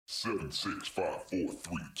Seven, 6, 5, 4,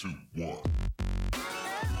 3, 2, 1.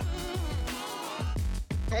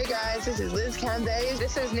 Hey guys, this is Liz Cambage.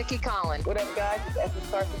 This is Nikki Collins. What up, guys? It's Esther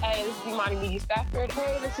Carson. Hey, this is Imani Media Stafford.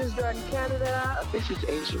 Hey, this is Jordan Canada. This is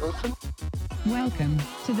Asia Wilson. Welcome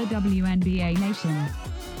to the WNBA Nation.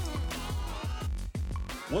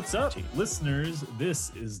 What's up, listeners?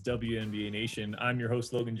 This is WNBA Nation. I'm your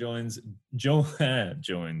host, Logan Jones.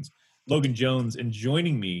 Logan Jones, and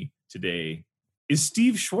joining me today is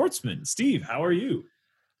Steve Schwartzman. Steve, how are you?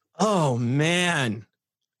 Oh, man.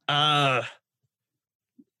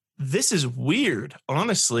 This is weird,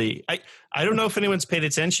 honestly. I don't know if anyone's paid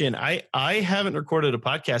attention. I haven't recorded a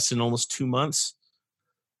podcast in almost 2 months.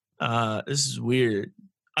 This is weird.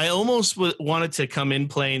 I almost wanted to come in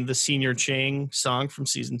playing the Senior Chang song from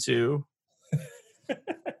season 2.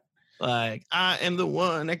 Like, I am the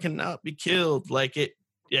one that cannot be killed. Like it.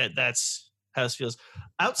 Yeah, that's how this feels.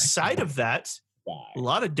 Outside of that, a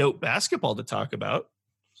lot of dope basketball to talk about.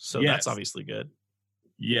 So yes. That's obviously good.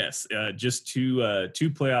 Yes, just two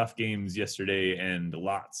playoff games yesterday, and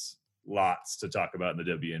lots to talk about in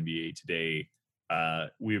the WNBA today.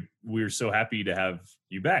 We're so happy to have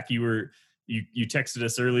you back. You texted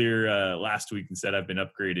us earlier last week and said I've been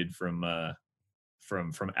upgraded from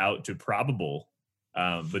out to probable,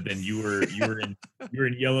 but then you were in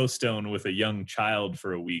Yellowstone with a young child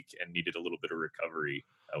for a week and needed a little bit of recovery,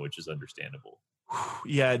 which is understandable.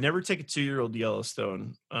 Yeah, never take a 2-year-old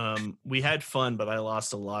Yellowstone. We had fun, but I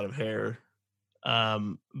lost a lot of hair.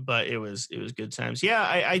 But it was good times. Yeah,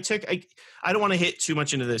 I don't want to hit too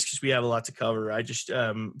much into this because we have a lot to cover. I just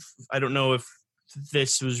I don't know if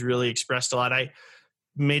this was really expressed a lot. I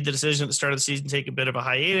made the decision at the start of the season to take a bit of a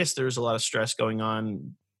hiatus. There was a lot of stress going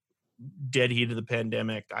on, dead heat of the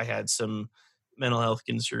pandemic. I had some mental health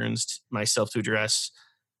concerns myself to address.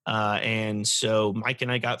 And so Mike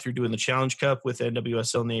and I got through doing the Challenge Cup with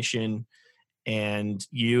NWSL Nation, and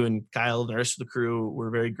you and Kyle and the rest of the crew were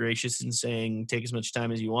very gracious in saying take as much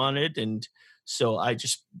time as you wanted. And so I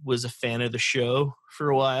just was a fan of the show for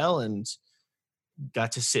a while and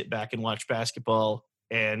got to sit back and watch basketball.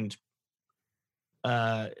 And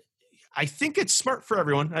I think it's smart for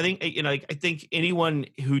everyone. I think anyone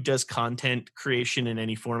who does content creation in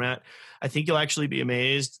any format, I think you'll actually be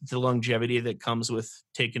amazed the longevity that comes with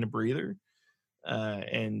taking a breather.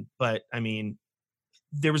 But I mean,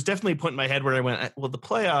 there was definitely a point in my head where I went, well, the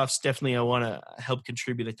playoffs, definitely I want to help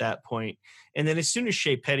contribute at that point. And then as soon as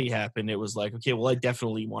Shea Petty happened, it was like, okay, well, I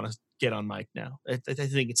definitely want to get on mic now. I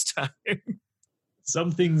think it's time.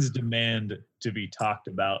 Some things demand to be talked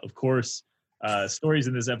about. Of course, stories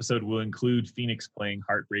in this episode will include Phoenix playing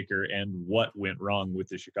Heartbreaker and what went wrong with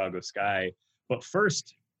the Chicago Sky. But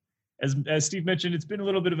first, as Steve mentioned, it's been a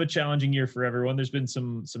little bit of a challenging year for everyone. There's been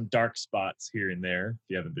some dark spots here and there, if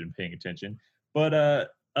you haven't been paying attention. But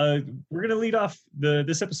we're going to lead off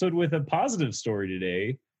this episode with a positive story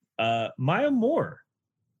today. Maya Moore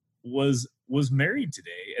was married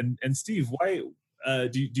today. And Steve, why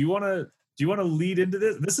do you want to lead into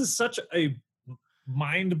this? This is such a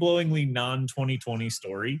mind-blowingly non-2020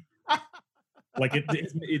 story. Like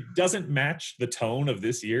it doesn't match the tone of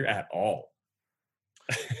this year at all.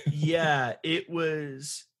 Yeah, it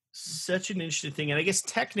was such an interesting thing. And I guess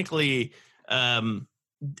technically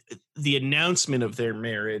the announcement of their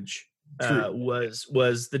marriage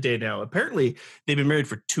was the day now. Apparently they've been married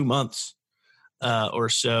for 2 months or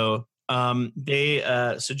so.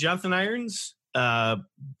 So Jonathan Irons,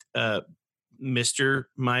 Mr.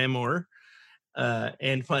 Maya Moore,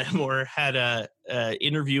 and Maya Moore had a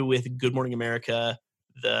interview with Good Morning America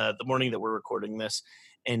the morning that we're recording this,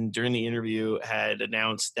 and during the interview had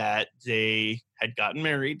announced that they had gotten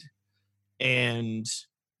married, and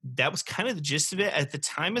that was kind of the gist of it. At the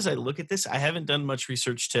time, as I look at this, I haven't done much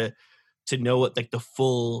research to know what like the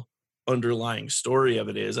full underlying story of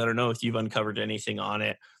it is. I don't know if you've uncovered anything on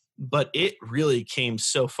it, but it really came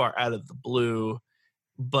so far out of the blue.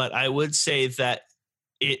 But I would say that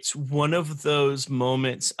it's one of those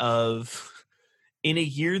moments of, in a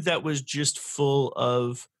year that was just full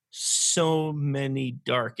of so many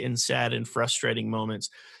dark and sad and frustrating moments,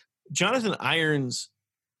 Jonathan Irons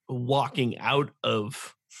walking out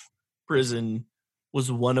of prison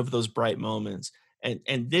was one of those bright moments.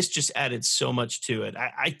 And this just added so much to it.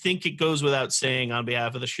 I think it goes without saying on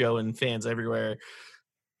behalf of the show and fans everywhere,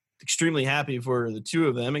 extremely happy for the two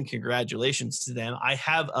of them and congratulations to them. I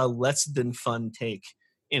have a less than fun take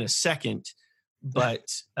in a second, but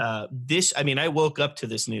I woke up to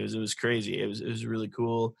this news. It was crazy. It was really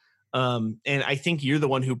cool. And I think you're the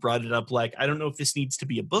one who brought it up. Like, I don't know if this needs to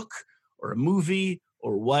be a book or a movie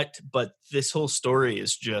or what, but this whole story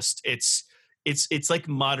is just, it's like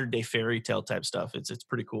modern day fairy tale type stuff. It's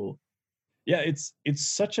pretty cool. Yeah, it's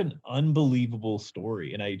such an unbelievable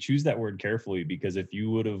story, and I choose that word carefully because if you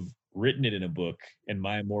would have written it in a book and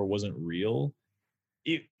Maya Moore wasn't real,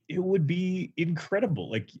 it would be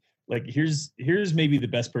incredible. Like here's maybe the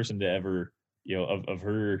best person to ever, of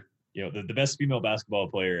her, the best female basketball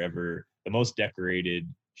player ever, the most decorated.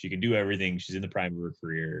 She can do everything. She's in the prime of her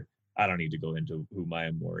career. I don't need to go into who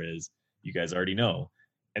Maya Moore is. You guys already know.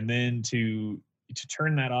 And then to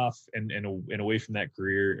turn that off and away from that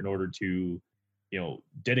career in order to,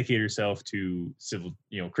 dedicate herself to civil,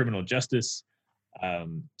 criminal justice.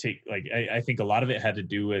 I think a lot of it had to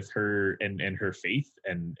do with her and her faith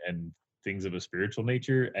and things of a spiritual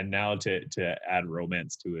nature. And now to add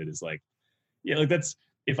romance to it is like, that's,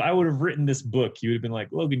 if I would have written this book, you would have been like,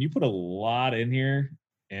 Logan, you put a lot in here,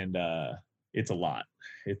 and it's a lot.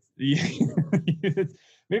 It's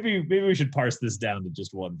maybe we should parse this down to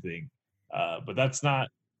just one thing. But that's not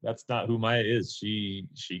who Maya is. She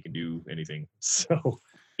can do anything. So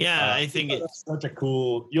yeah, I think it's such a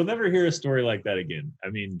cool. You'll never hear a story like that again. I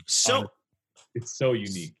mean, it's so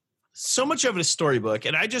unique. So much of it is storybook,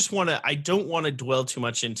 and I don't want to dwell too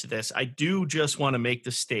much into this. I do just want to make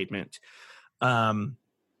the statement.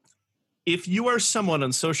 If you are someone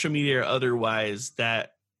on social media or otherwise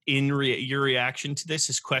that your reaction to this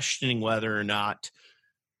is questioning whether or not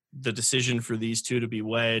the decision for these two to be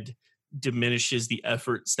wed diminishes the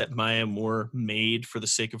efforts that Maya Moore made for the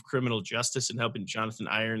sake of criminal justice and helping Jonathan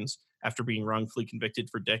Irons, after being wrongfully convicted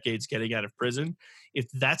for decades, getting out of prison, if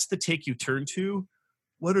that's the take you turn to,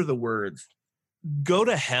 what are the words? Go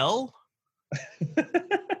to hell?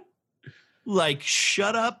 Like,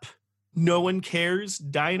 shut up. No one cares.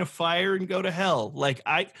 Die in a fire and go to hell. Like,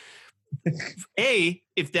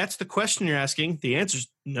 if that's the question you're asking, the answer is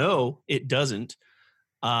no, it doesn't.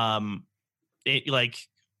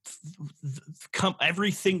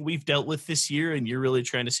 Everything we've dealt with this year, and you're really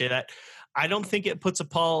trying to say that, I don't think it puts a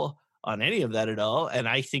pall on any of that at all. And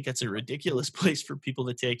I think it's a ridiculous place for people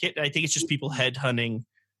to take it. I think it's just people headhunting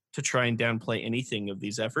to try and downplay anything of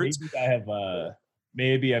these efforts.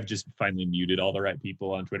 Maybe I've just finally muted all the right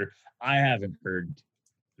people on Twitter. I haven't heard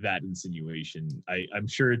that insinuation. I'm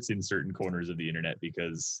sure it's in certain corners of the internet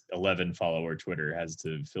because 11 follower Twitter has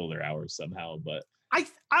to fill their hours somehow. But I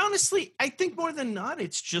honestly think more than not,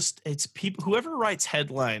 it's people, whoever writes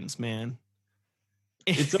headlines, man.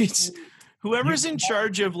 It's whoever's in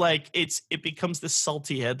charge of, like, it becomes the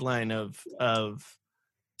salty headline of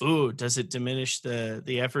ooh, does it diminish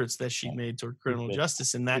the efforts that she made toward criminal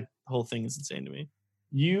justice? And that whole thing is insane to me.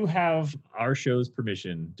 You have our show's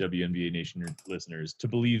permission, WNBA Nation listeners, to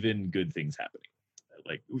believe in good things happening.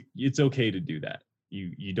 Like, it's okay to do that.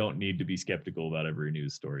 You don't need to be skeptical about every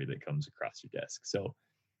news story that comes across your desk. So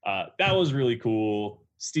that was really cool.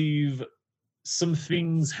 Steve, some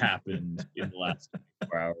things happened in the last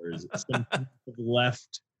 24 hours. Some people have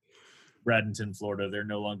left Bradenton, Florida. They're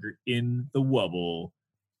no longer in the Wubble.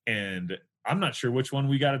 And I'm not sure which one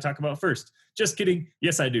we got to talk about first. Just kidding.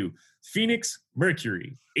 Yes, I do. Phoenix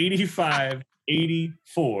Mercury,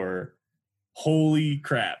 85-84. Holy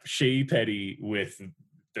crap. Shea Petty with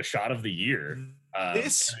the shot of the year. I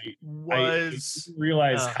didn't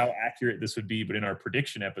realize how accurate this would be, but in our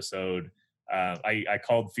prediction episode, I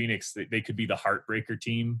called Phoenix that they could be the heartbreaker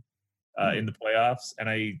team in the playoffs. And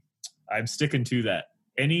I'm sticking to that.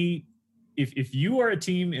 If you are a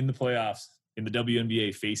team in the playoffs in the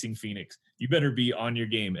WNBA facing Phoenix, you better be on your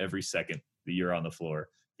game every second that you're on the floor,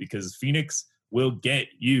 because Phoenix will get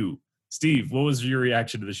you. Steve, what was your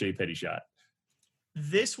reaction to the Shea Petty shot?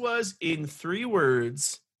 This was, in 3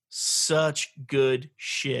 words, such good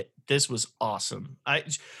shit. This was awesome.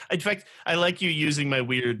 In fact, I like you using my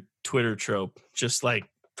weird Twitter trope. Just like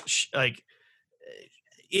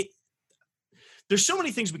it. There's so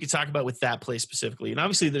many things we could talk about with that play specifically. And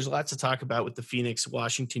obviously there's lots to talk about with the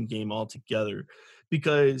Phoenix-Washington game altogether,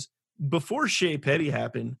 because before Shea Petty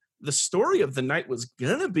happened, the story of the night was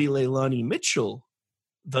going to be Leilani Mitchell,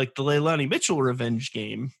 like the Leilani Mitchell revenge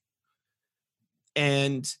game.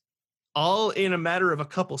 And all in a matter of a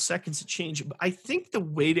couple seconds it changed. But I think the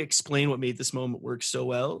way to explain what made this moment work so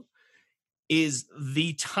well is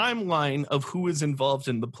the timeline of who is involved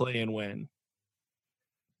in the play and when.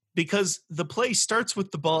 Because the play starts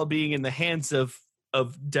with the ball being in the hands of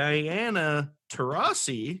Diana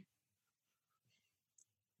Taurasi,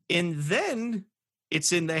 and then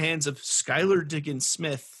it's in the hands of Skylar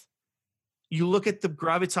Diggins-Smith. You look at the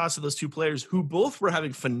gravitas of those two players, who both were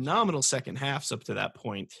having phenomenal second halves up to that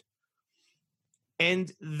point,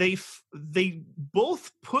 and they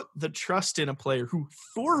both put the trust in a player who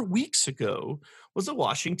 4 weeks ago was a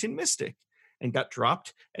Washington Mystic. and got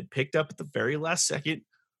dropped and picked up at the very last second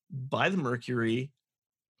by the Mercury.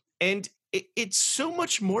 And it's so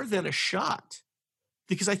much more than a shot,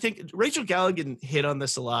 because I think Rachel Galligan hit on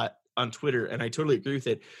this a lot on Twitter, and I totally agree with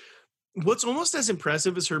it. What's almost as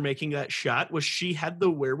impressive as her making that shot was she had the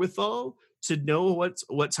wherewithal to know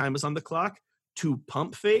what time was on the clock, to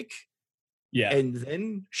pump fake, and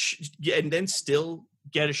then still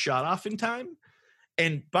get a shot off in time.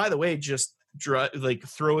 And by the way, just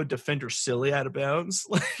throw a defender silly out of bounds.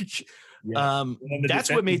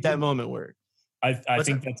 That's what made that moment work. I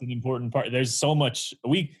think that's an important part. There's so much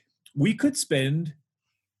we could spend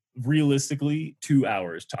realistically 2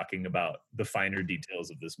 hours talking about the finer details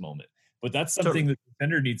of this moment, but that's something that the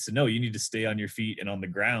defender needs to know. You need to stay on your feet and on the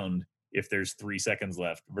ground if there's 3 seconds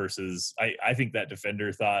left, versus I think that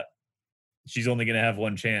defender thought she's only going to have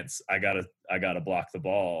one chance. I gotta block the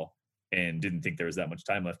ball, and didn't think there was that much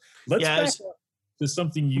time left. Let's back up to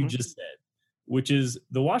something you just said, which is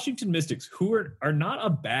the Washington Mystics, who are not a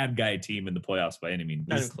bad guy team in the playoffs by any means.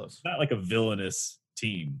 Not even close. Not like a villainous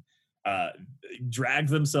team. Dragged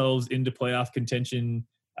themselves into playoff contention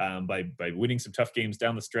by winning some tough games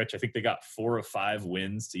down the stretch. I think they got 4 of 5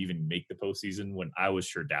 wins to even make the postseason, when I was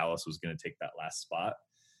sure Dallas was going to take that last spot.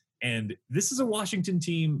 And this is a Washington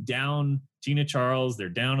team down Tina Charles. They're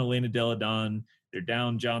down Elena Delle Donne. They're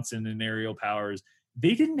down Johnson and Aerial Powers.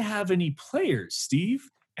 They didn't have any players, Steve,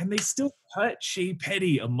 and they still cut Shea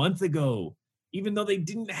Petty a month ago, even though they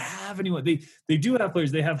didn't have anyone. They do have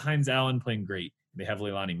players. They have Heinz Allen playing great. They have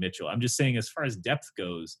Leilani Mitchell. I'm just saying, as far as depth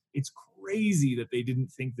goes, it's crazy that they didn't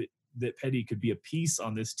think that Petty could be a piece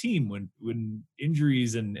on this team when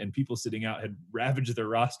injuries and people sitting out had ravaged their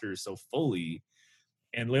rosters so fully.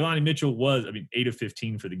 And Leilani Mitchell was, 8 of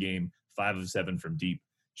 15 for the game, 5 of 7 from deep.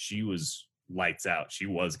 She was lights out. She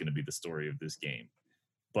was going to be the story of this game.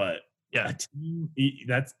 But a team,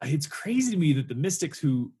 it's crazy to me that the Mystics,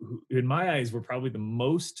 who in my eyes were probably the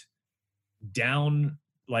most down,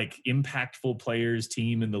 impactful players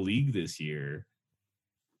team in the league this year,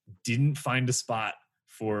 didn't find a spot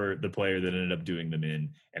for the player that ended up doing them in.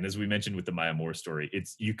 And as we mentioned with the Maya Moore story,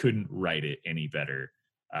 you couldn't write it any better.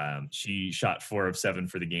 She shot 4 of 7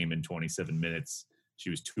 for the game in 27 minutes. She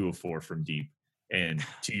was 2 of 4 from deep. And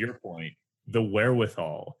to your point, the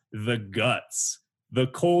wherewithal, the guts, the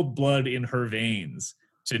cold blood in her veins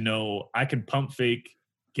to know I can pump fake,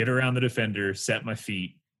 get around the defender, set my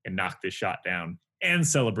feet, and knock this shot down and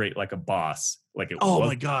celebrate like a boss.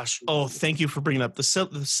 My gosh. Oh, thank you for bringing up the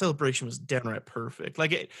celebration was downright perfect.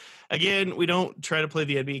 Again, we don't try to play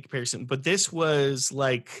the NBA comparison, but this was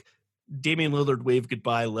like Damian Lillard wave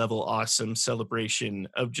goodbye level awesome celebration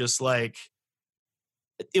of just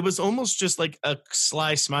it was almost just like a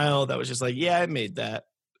sly smile that was just like, yeah, I made that.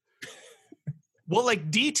 Well,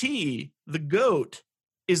 DT, the GOAT,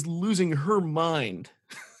 is losing her mind.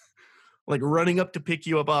 Running up to pick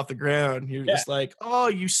you up off the ground. You're just like, oh,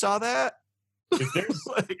 you saw that? If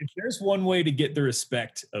there's one way to get the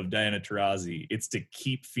respect of Diana Taurasi, it's to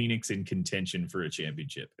keep Phoenix in contention for a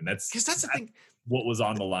championship. And that's the thing. What was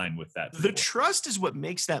on the line with that. The trust is what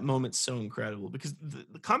makes that moment so incredible, because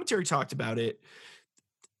the commentary talked about it.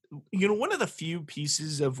 One of the few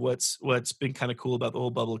pieces of what's been kind of cool about the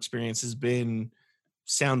whole bubble experience has been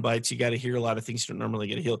sound bites. You got to hear a lot of things you don't normally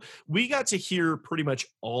get to hear. We got to hear pretty much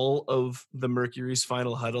all of the Mercury's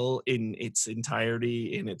final huddle in its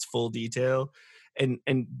entirety, in its full detail, and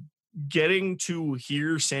getting to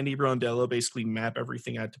hear Sandy Brondello basically map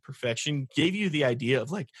everything out to perfection gave you the idea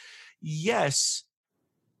of yes,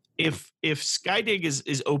 if Skydig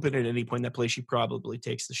is open at any point in that play, she probably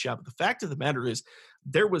takes the shot. But the fact of the matter is,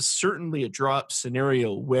 there was certainly a drop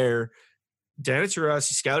scenario where Diana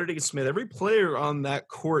Taurasi, Skylar Diggins-Smith, every player on that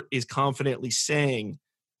court is confidently saying,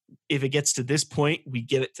 if it gets to this point, we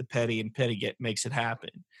get it to Petty, and Petty makes it happen.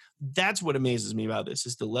 That's what amazes me about this,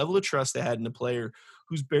 is the level of trust they had in a player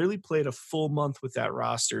who's barely played a full month with that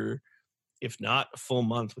roster, if not a full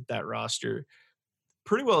month with that roster.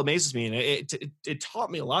 Pretty well amazes me, and it taught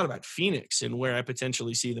me a lot about Phoenix and where I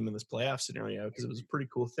potentially see them in this playoff scenario, because it was a pretty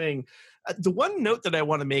cool thing. The one note that I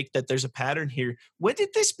want to make, that there's a pattern here. When did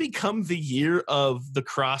this become the year of the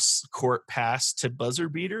cross-court pass to buzzer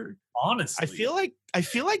beater? Honestly, I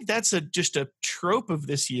feel like that's just a trope of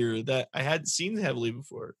this year that I hadn't seen heavily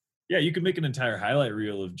before. Yeah, you could make an entire highlight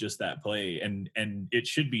reel of just that play, and it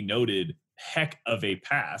should be noted, heck of a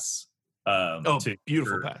pass.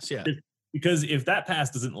 Beautiful pass, yeah. Because if that pass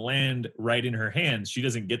doesn't land right in her hands, she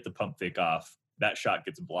doesn't get the pump fake off. That shot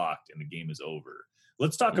gets blocked and the game is over.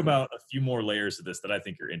 Let's talk about a few more layers of this that I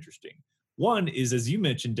think are interesting. One is, as you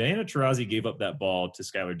mentioned, Diana Taurasi gave up that ball to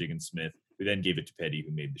Skylar Diggins-Smith, who then gave it to Petty,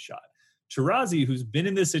 who made the shot. Taurasi, who's been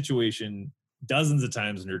in this situation dozens of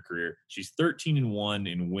times in her career. She's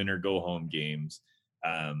 13-1 in win or go home games.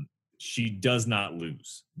 She does not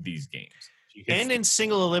lose these games. And in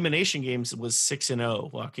single elimination games was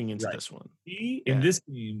 6-0 walking into this one. She, in this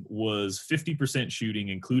game, was 50% shooting,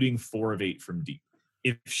 including 4 of 8 from deep.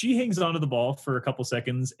 If she hangs onto the ball for a couple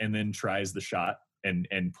seconds and then tries the shot and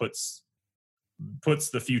puts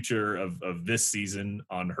the future of this season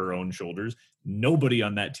on her own shoulders, nobody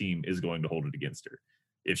on that team is going to hold it against her.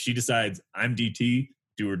 If she decides, I'm DT,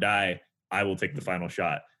 do or die, I will take the final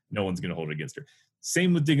shot, no one's going to hold it against her.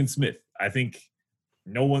 Same with Diggin Smith. I think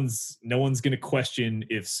no one's going to question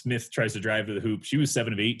if Smith tries to drive to the hoop. She was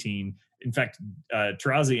 7 of 18. In fact,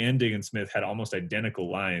 Taurasi and Diggin Smith had almost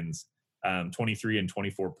identical lines, 23 and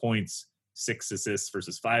 24 points, 6 assists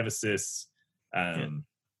versus 5 assists.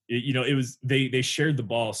 It was they shared the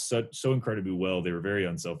ball so incredibly well. They were very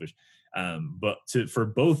unselfish. But for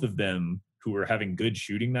both of them who were having good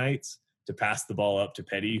shooting nights, to pass the ball up to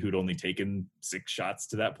Petty, who'd only taken 6 shots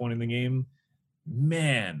to that point in the game,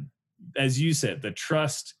 man, as you said, the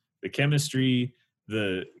trust, the chemistry,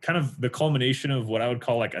 the kind of the culmination of what I would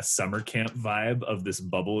call like a summer camp vibe of this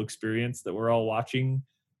bubble experience that we're all watching.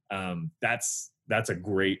 That's a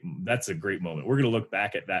great moment. We're going to look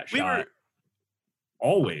back at that shot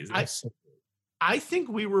always. I think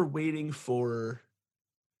we were waiting for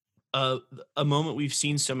a moment we've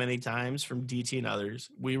seen so many times from DT and others.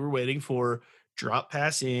 We were waiting for drop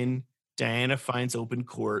pass in, Diana finds open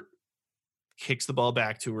court, kicks the ball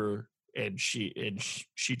back to her, and she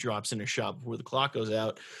drops in a shot before the clock goes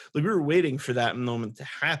out. Like, we were waiting for that moment to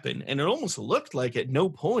happen, and it almost looked like at no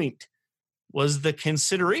point was the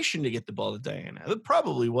consideration to get the ball to Diana. It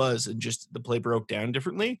probably was, and just the play broke down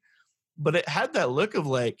differently. But it had that look of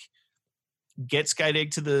like, get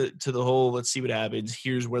Skydig to the hole. Let's see what happens.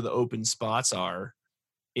 Here's where the open spots are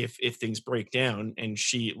if things break down. And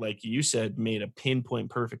she, like you said, made a pinpoint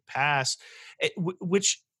perfect pass,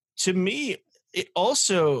 which to me, it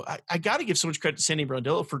also, I got to give so much credit to Sandy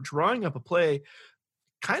Brondello for drawing up a play,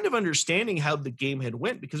 kind of understanding how the game had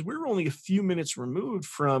went, because we were only a few minutes removed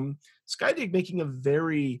from Skydig making a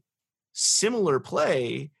very similar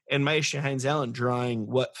play and Maisha Hines-Allen drawing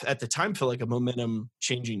what at the time felt like a momentum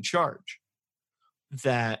changing charge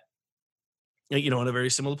that, on a very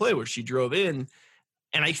similar play where she drove in.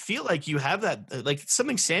 And I feel like you have that, like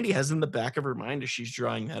something Sandy has in the back of her mind as she's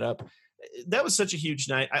drawing that up. That was such a huge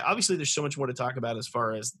night. Obviously, there's so much more to talk about as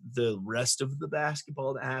far as the rest of the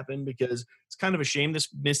basketball that happened, because it's kind of a shame this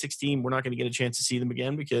Mystics team, we're not going to get a chance to see them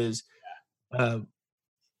again, because I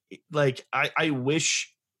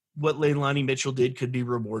wish what Leilani Mitchell did could be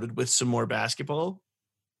rewarded with some more basketball,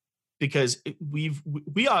 because we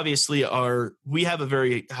obviously we have a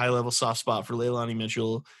very high level soft spot for Leilani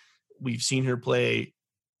Mitchell. We've seen her play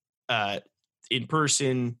in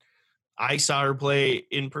person. I saw her play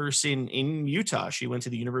in person in Utah. She went to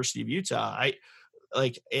the University of Utah.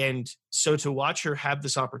 And so to watch her have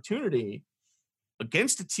this opportunity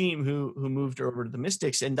against a team who moved her over to the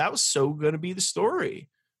Mystics, and that was so going to be the story.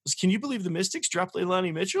 Can you believe the Mystics dropped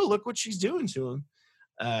Leilani Mitchell? Look what she's doing to him.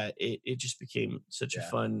 It just became such a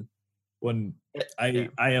fun. When I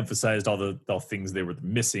emphasized all the things they were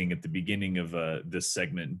missing at the beginning of this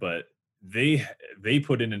segment, but they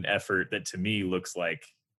put in an effort that to me looks like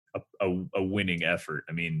a winning effort.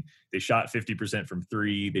 I mean, they shot 50% from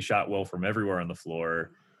 3. They shot well from everywhere on the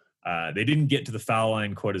floor. They didn't get to the foul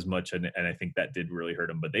line quite as much, and I think that did really hurt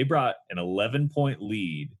them. But they brought an 11-point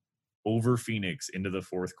lead over Phoenix into the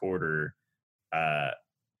fourth quarter.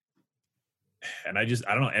 And I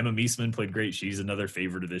don't know, Emma Meesman played great. She's another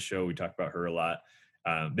favorite of this show. We talk about her a lot.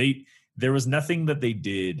 There was nothing that they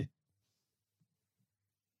did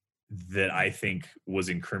that I think was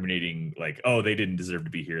incriminating, like, oh, they didn't deserve to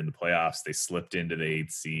be here in the playoffs. They slipped into the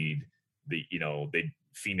 8th seed.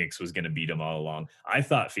 Phoenix was going to beat them all along. I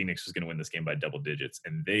thought Phoenix was going to win this game by double digits,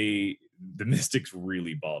 and the Mystics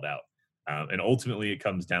really balled out. And ultimately, it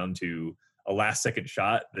comes down to a last-second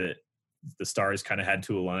shot that the Stars kind of had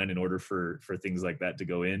to align in order for things like that to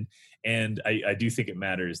go in. And I do think it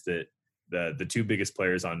matters that the 2 biggest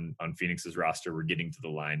players on Phoenix's roster were getting to the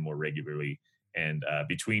line more regularly. And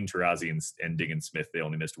between Taurasi and Diggin Smith, they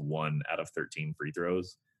only missed 1 out of 13 free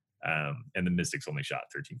throws. And the Mystics only shot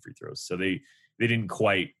 13 free throws. So they didn't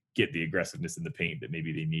quite get the aggressiveness in the paint that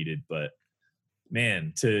maybe they needed. But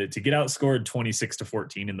man, to get outscored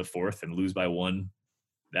 26-14 in the fourth and lose by 1,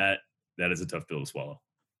 that is a tough pill to swallow.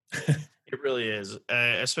 It really is,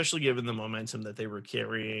 especially given the momentum that they were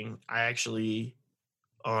carrying. I actually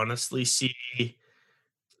honestly see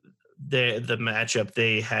the matchup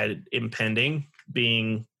they had impending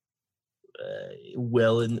being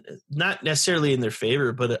well, and not necessarily in their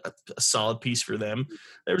favor, but a solid piece for them.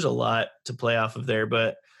 There's a lot to play off of there,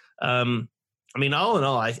 but I mean, all in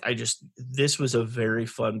all, I just, this was a very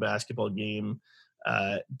fun basketball game.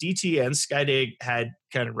 DT and Skydig had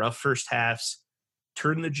kind of rough first halves,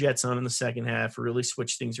 turned the Jets on in the second half, really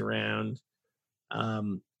switched things around.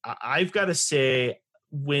 I've got to say,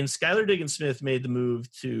 when Skylar Diggins-Smith made the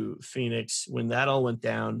move to Phoenix, when that all went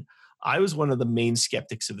down, I was one of the main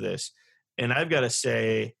skeptics of this. And I've got to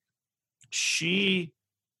say, she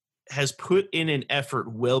has put in an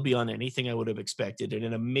effort well beyond anything I would have expected. And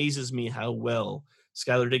it amazes me how well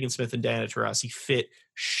Skylar Diggins-Smith and Diana Taurasi fit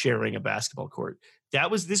sharing a basketball court.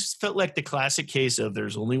 This felt like the classic case of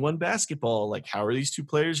there's only one basketball. Like, how are these two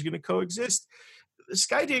players going to coexist?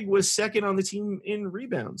 Skydig was second on the team in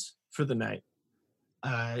rebounds for the night.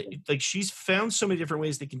 Like, she's found so many different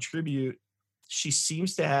ways to contribute. She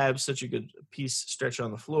seems to have such a good piece stretch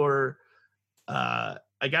on the floor. I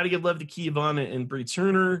got to give love to Kia Vaughn and Bree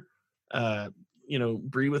Turner.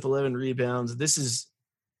 Bree with 11 rebounds. This is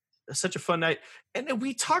such a fun night. And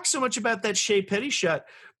we talk so much about that Shea Petty shot.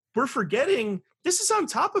 We're forgetting this is on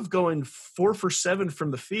top of going 4 for 7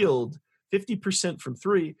 from the field, 50% from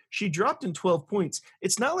three. She dropped in 12 points.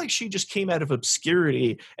 It's not like she just came out of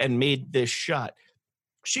obscurity and made this shot.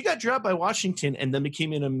 She got dropped by Washington and then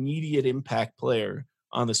became an immediate impact player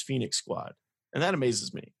on this Phoenix squad. And that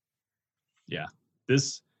amazes me. Yeah,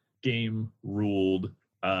 this game ruled.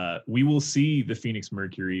 We will see the Phoenix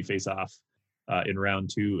Mercury face off in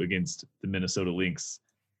round 2 against the Minnesota Lynx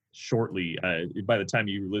shortly. By the time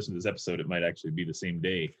you listen to this episode, it might actually be the same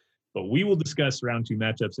day. But we will discuss round 2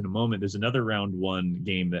 matchups in a moment. There's another round 1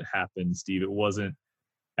 game that happened, Steve. It wasn't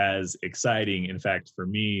as exciting. In fact, for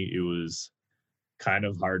me, it was kind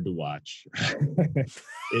of hard to watch.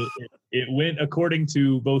 it went according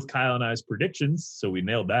to both Kyle and I's predictions, so we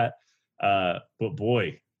nailed that. But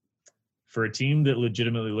boy, for a team that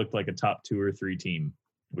legitimately looked like a top 2 or 3 team,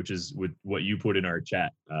 which is with what you put in our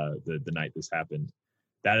chat the night this happened,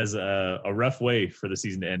 that is a rough way for the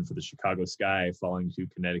season to end for the Chicago Sky, falling to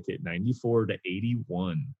Connecticut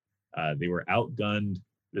 94-81. They were outgunned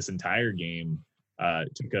this entire game.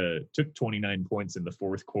 Took 29 points in the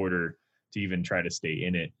fourth quarter to even try to stay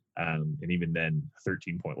in it, and even then, a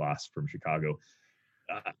 13-point loss from Chicago.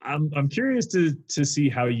 I'm curious to see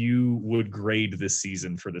how you would grade this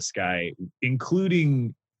season for the Sky,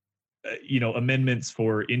 including amendments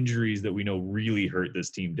for injuries that we know really hurt this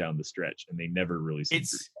team down the stretch, and they never really seem to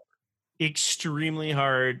recover. Extremely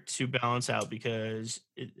hard to balance out because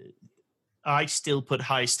I still put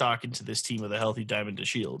high stock into this team with a healthy Diamond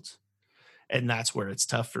DeShields, and that's where it's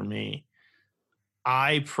tough for me.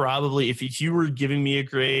 I probably, if you were giving me a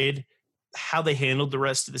grade, how they handled the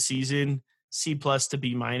rest of the season, C+ to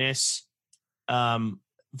B-.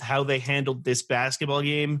 How they handled this basketball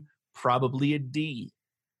game, probably a D.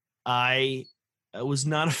 I was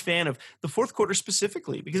not a fan of the fourth quarter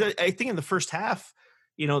specifically because I think in the first half,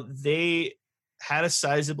 they had a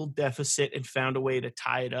sizable deficit and found a way to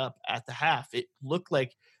tie it up at the half. It looked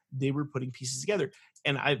like they were putting pieces together.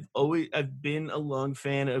 And I've been a long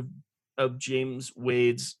fan of James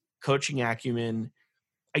Wade's coaching acumen.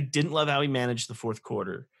 I didn't love how he managed the fourth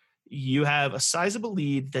quarter. You have a sizable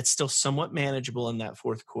lead that's still somewhat manageable in that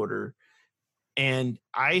fourth quarter. And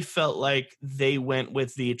I felt like they went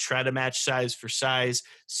with the try to match size for size,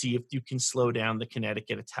 see if you can slow down the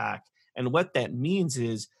Connecticut attack. And what that means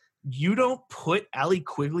is you don't put Allie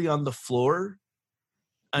Quigley on the floor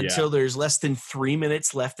until there's less than 3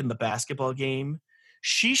 minutes left in the basketball game.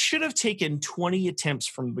 She should have taken 20 attempts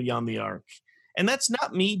from beyond the arc. And that's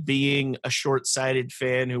not me being a short-sighted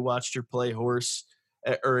fan who watched her play horse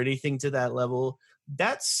or anything to that level.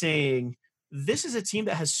 That's saying this is a team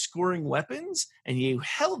that has scoring weapons, and you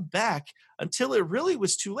held back until it really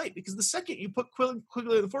was too late. Because the second you put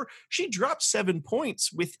Quigley on the floor, she dropped 7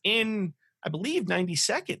 points within, I believe, 90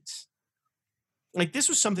 seconds. Like, this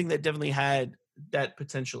was something that definitely had that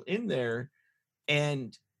potential in there.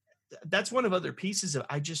 And that's one of other pieces of,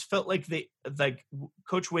 I just felt like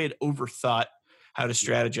Coach Wade overthought how to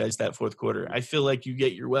strategize that fourth quarter. I feel like you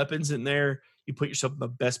get your weapons in there, you put yourself in the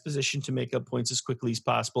best position to make up points as quickly as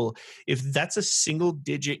possible. If that's a single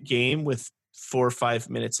digit game with 4 or 5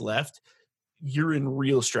 minutes left, you're in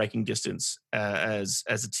real striking distance as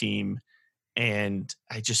a team. And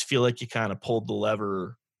I just feel like you kind of pulled the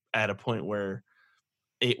lever at a point where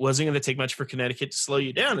it wasn't going to take much for Connecticut to slow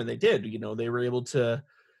you down. And they did. They were able to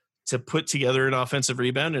put together an offensive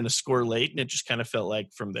rebound and a score late, and it just kind of felt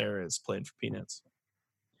like from there it's playing for peanuts.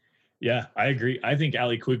 Yeah, I agree. I think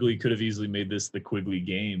Allie Quigley could have easily made this the Quigley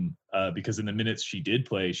game because in the minutes she did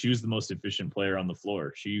play, she was the most efficient player on the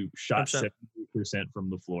floor. She shot 70% from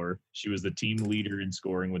the floor. She was the team leader in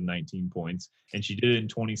scoring with 19 points, and she did it in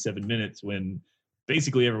 27 minutes when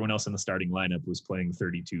basically everyone else in the starting lineup was playing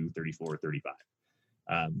 32, 34, 35.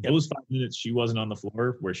 Those 5 minutes she wasn't on the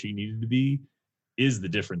floor where she needed to be is the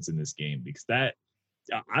difference in this game, because that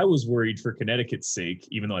I was worried for Connecticut's sake,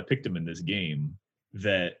 even though I picked them in this game,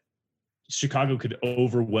 that Chicago could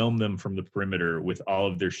overwhelm them from the perimeter with all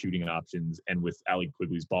of their shooting options, and with Allie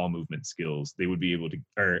Quigley's ball movement skills, they would be able to,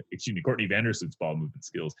 Courtney Vandersloot's ball movement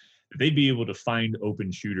skills, they'd be able to find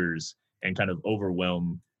open shooters and kind of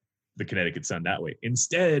overwhelm the Connecticut Sun that way.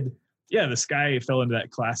 Instead, the Sky fell into that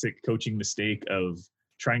classic coaching mistake of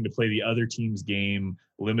trying to play the other team's game,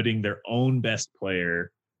 limiting their own best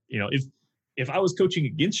player. If I was coaching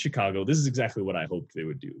against Chicago, this is exactly what I hoped they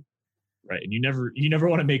would do. Right. And you never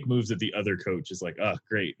want to make moves that the other coach is like, oh,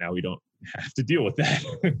 great, now we don't have to deal with that.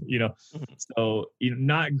 So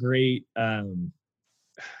not great. I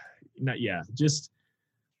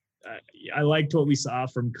liked what we saw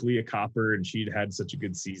from Kalia Copper, and she'd had such a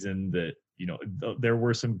good season that, there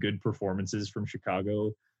were some good performances from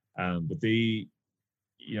Chicago. But they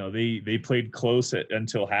played close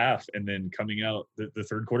until half, and then coming out, the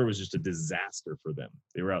third quarter was just a disaster for them.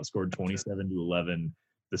 They were outscored 27-11.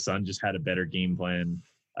 The Sun just had a better game plan.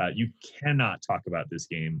 You cannot talk about this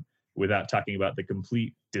game without talking about the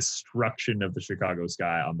complete destruction of the Chicago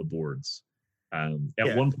Sky on the boards. One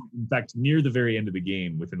point, in fact, near the very end of the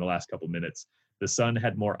game, within the last couple minutes, the Sun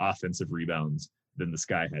had more offensive rebounds than the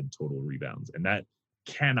Sky had total rebounds, and that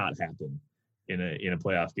cannot happen in a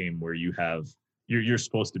playoff game where you're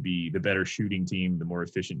supposed to be the better shooting team, the more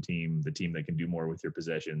efficient team, the team that can do more with your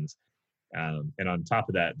possessions. And on top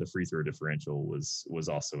of that, the free throw differential was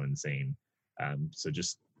also insane. So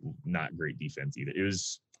just not great defense either. It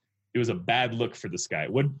was a bad look for the Sky.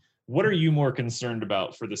 What are you more concerned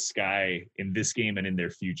about for the Sky in this game and in their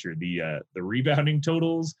future? The rebounding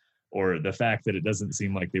totals, or the fact that it doesn't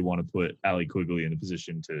seem like they want to put Allie Quigley in a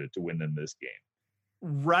position to win them this game?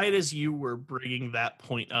 Right as you were bringing that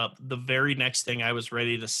point up, the very next thing I was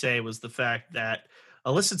ready to say was the fact that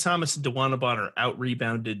Alyssa Thomas and DeWanna Bonner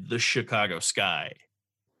out-rebounded the Chicago Sky.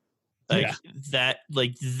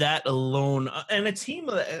 That alone, and a team,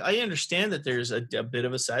 I understand that there's a bit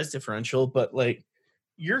of a size differential, but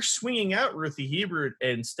you're swinging out Ruthie Hebert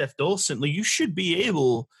and Steph Dolson, you should be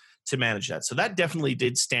able to manage that. So that definitely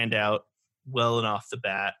did stand out well and off the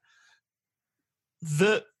bat.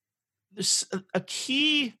 A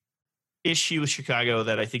key issue with Chicago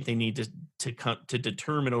that I think they need to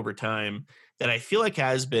determine over time, that I feel like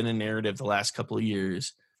has been a narrative the last couple of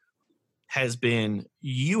years, has been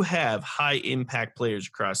you have high impact players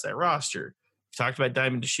across that roster. We talked about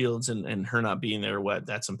Diamond DeShields and her not being there, what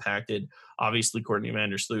that's impacted. Obviously, Courtney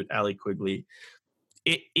Vandersloot, Allie Quigley.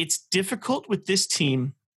 It's difficult with this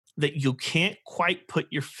team that you can't quite put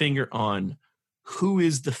your finger on who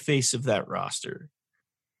is the face of that roster,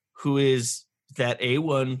 who is that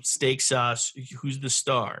A1 steak sauce, who's the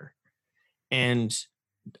star. And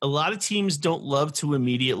a lot of teams don't love to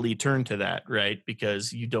immediately turn to that, right?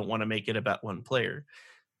 Because you don't want to make it about one player.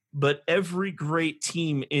 But every great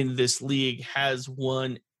team in this league has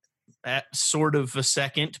one at sort of a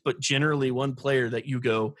second, but generally one player that you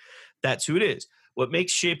go, that's who it is. What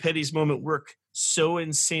makes Shea Petty's moment work so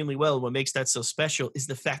insanely well, what makes that so special, is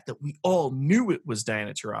the fact that we all knew it was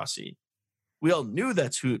Diana Taurasi. We all knew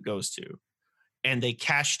that's who it goes to. And they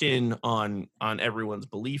cashed in on everyone's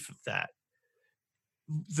belief of that.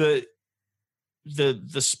 The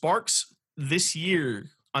Sparks this year,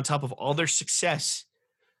 on top of all their success,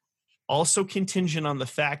 also contingent on the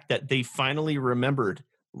fact that they finally remembered,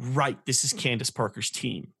 right, this is Candace Parker's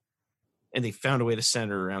team. And they found a way to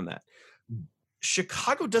center around that.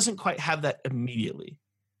 Chicago doesn't quite have that immediately.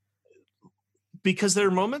 Because there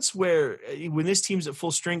are moments where when this team's at full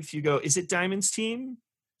strength, you go, is it Diamond's team?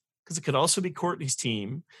 Because it could also be Courtney's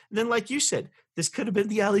team. And then, like you said, this could have been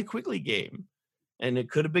the Allie Quigley game. And it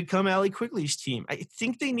could have become Allie Quigley's team. I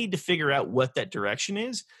think they need to figure out what that direction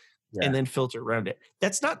is and then filter around it.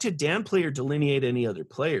 That's not to downplay or delineate any other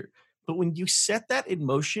player. But when you set that in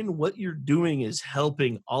motion, what you're doing is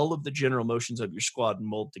helping all of the general motions of your squad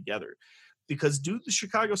mold together. Because do the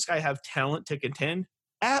Chicago Sky have talent to contend?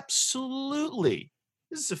 Absolutely.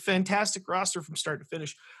 This is a fantastic roster from start to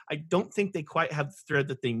finish. I don't think they quite have the thread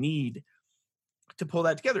that they need to pull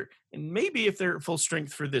that together. And maybe if they're at full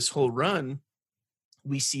strength for this whole run,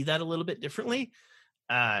 we see that a little bit differently.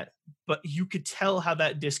 But you could tell how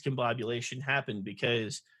that discombobulation happened,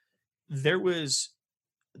 because there was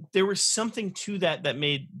there was something to that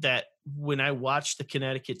made that when I watched the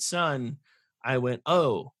Connecticut Sun, I went,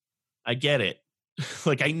 oh, I get it.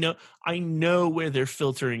 Like I know where they're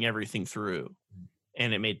filtering everything through,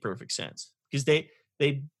 and it made perfect sense because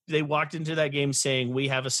they walked into that game saying we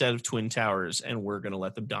have a set of twin towers and we're going to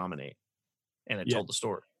let them dominate, and it told the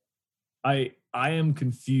story. I am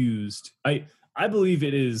confused. I believe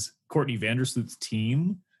it is Courtney Vandersloot's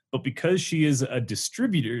team, but because she is a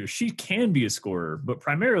distributor, she can be a scorer. But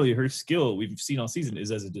primarily her skill we've seen all season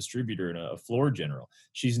is as a distributor and a floor general.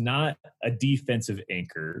 She's not a defensive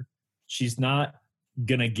anchor. She's not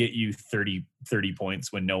gonna get you 30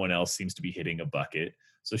 points when no one else seems to be hitting a bucket.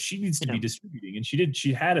 So she needs to be distributing, and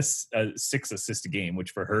she had a 6 assist a game,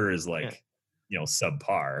 which for her is like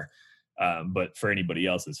subpar, but for anybody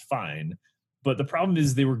else is fine. But the problem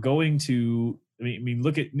is they were going to. I mean,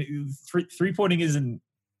 look at 3-point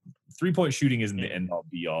shooting isn't the end all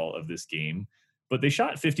be all of this game, but they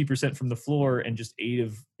shot 50% from the floor and just 8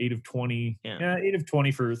 of 20. 8 of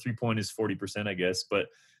 20 for 3-point is 40%, I guess. But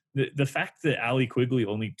the fact that Allie Quigley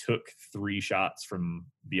only took 3 shots from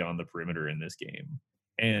beyond the perimeter in this game,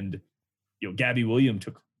 and Gabby Williams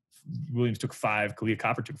took 5, Kalia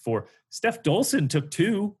Copper took 4, Steph Dolson took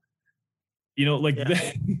 2.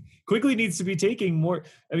 Quigley needs to be taking more.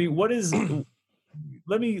 I mean, what is?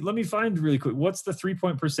 Let me find really quick. What's the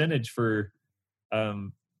 3-point percentage for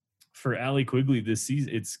Allie Quigley this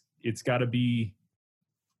season? It's got to be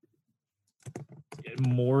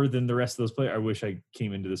more than the rest of those players. I wish I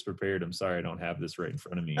came into this prepared. I'm sorry, I don't have this right in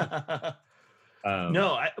front of me.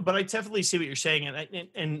 No, but I definitely see what you're saying,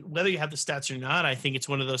 and whether you have the stats or not, I think it's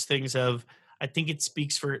one of those things of I think it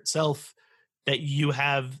speaks for itself that you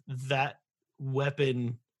have that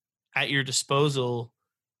weapon at your disposal.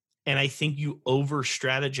 And I think you over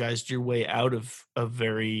strategized your way out of a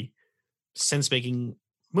very sense making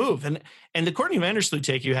move. And the Courtney Vandersloot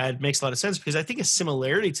take you had makes a lot of sense because I think a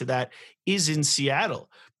similarity to that is in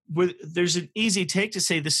Seattle, where there's an easy take to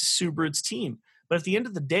say this is Sue Bird's team. But at the end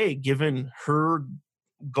of the day, given her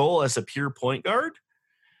goal as a pure point guard,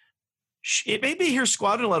 it may be her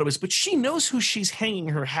squad in a lot of ways, but she knows who she's hanging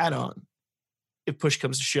her hat on if push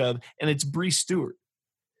comes to shove, and it's Bree Stewart.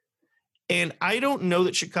 And I don't know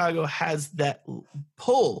that Chicago has that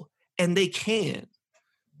pull, and they can.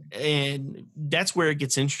 And that's where it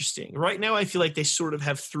gets interesting. Right now, I feel like they sort of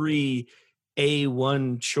have 3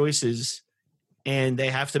 A1 choices, and they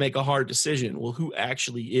have to make a hard decision. Well, who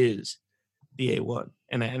actually is the A1?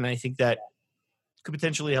 And I think that could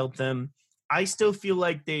potentially help them. I still feel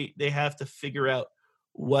like they have to figure out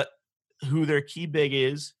who their key big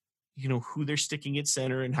is, who they're sticking at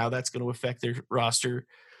center and how that's going to affect their roster.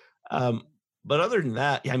 But other than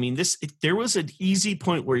that, I mean, there was an easy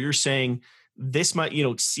point where you're saying this might,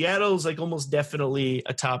 Seattle's like almost definitely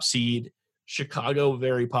a top seed. Chicago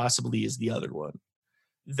very possibly is the other one.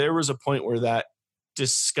 There was a point where that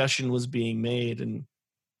discussion was being made, and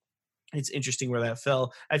it's interesting where that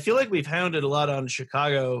fell. I feel like we've hounded a lot on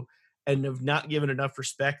Chicago and have not given enough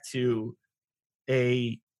respect to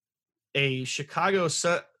a Chicago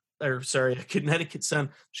Sun, a Connecticut Sun,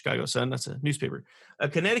 Chicago Sun, that's a newspaper, a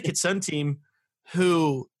Connecticut Sun team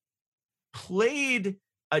who played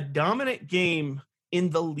a dominant game in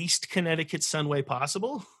the least Connecticut Sun way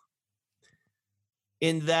possible.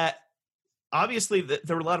 In that, obviously,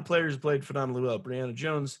 there were a lot of players who played phenomenally well. Brianna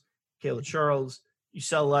Jones, Kayla Charles, you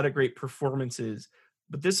saw a lot of great performances.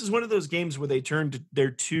 But this is one of those games where they turned to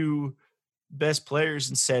their 2 best players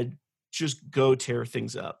and said, just go tear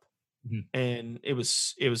things up. Mm-hmm. And it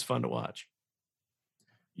was fun to watch.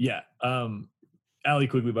 Yeah. Allie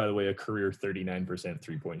Quigley, by the way, a career 39%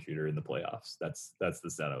 3-point shooter in the playoffs. That's the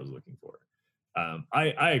stat I was looking for.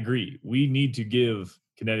 I agree. We need to give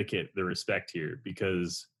Connecticut the respect here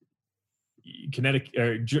because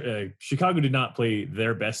Chicago did not play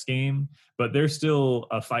their best game, but they're still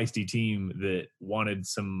a feisty team that wanted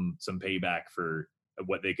some payback for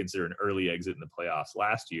what they consider an early exit in the playoffs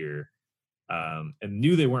last year, and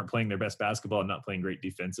knew they weren't playing their best basketball and not playing great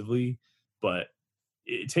defensively. But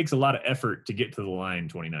it takes a lot of effort to get to the line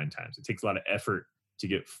 29 times. It takes a lot of effort to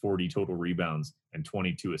get 40 total rebounds and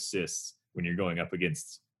 22 assists when you're going up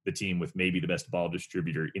against the team with maybe the best ball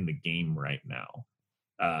distributor in the game right now.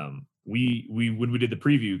 We when we did the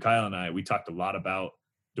preview, Kyle and I, we talked a lot about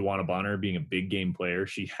DeWanna Bonner being a big game player.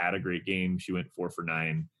 She had a great game. She went 4 for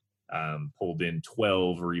 9, pulled in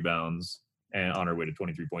 12 rebounds and on her way to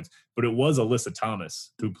 23 points. But it was Alyssa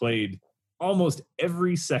Thomas who played almost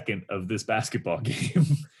every second of this basketball game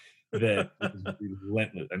that was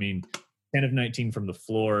relentless. I mean, 10 of 19 from the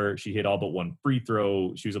floor. She hit all but 1 free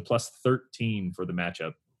throw. She was a plus 13 for the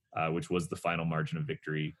matchup, which was the final margin of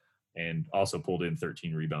victory. and also pulled in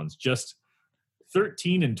 13 rebounds. Just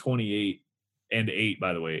 13 and 28 and 8,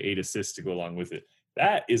 by the way, 8 assists to go along with it.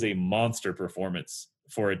 That is a monster performance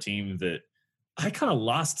for a team that I kind of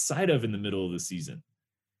lost sight of in the middle of the season.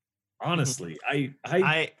 Honestly,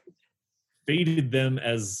 I faded them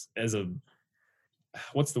as a,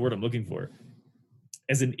 what's the word I'm looking for?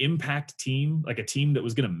 As an impact team, like a team that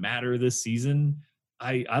was going to matter this season.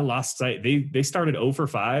 I lost sight. They started 0 for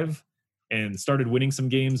 5 and started winning some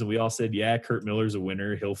games, and we all said, yeah, Kurt Miller's a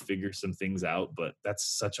winner. He'll figure some things out, but that's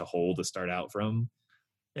such a hole to start out from.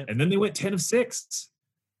 Yep. And then they went 10 of 6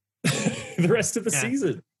 the rest of the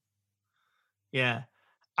season. Yeah.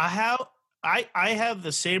 I have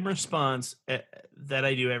the same response that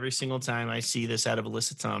I do every single time I see this out of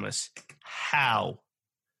Alyssa Thomas. How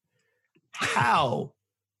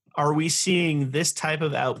are we seeing this type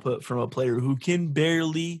of output from a player who can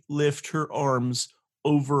barely lift her arms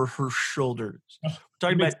over her shoulders? We're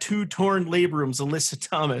talking about 2 torn labrums, Alyssa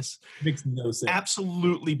Thomas. Makes no sense.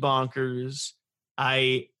 Absolutely bonkers.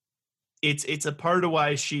 It's a part of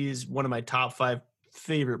why she's one of my top 5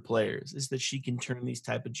 favorite players, is that she can turn these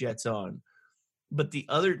type of jets on. But the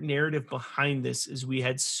other narrative behind this is we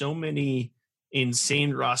had so many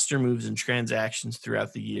insane roster moves and transactions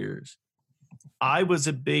throughout the years. I was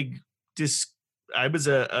a big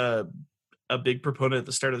proponent at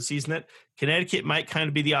the start of the season that Connecticut might kind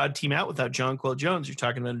of be the odd team out without Jonquel Jones. You're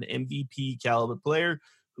talking about an MVP caliber player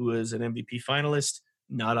who was an MVP finalist,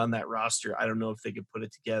 not on that roster. I don't know if they could put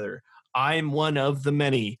it together. I'm one of the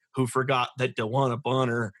many who forgot that DeWanna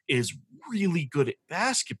Bonner is really good at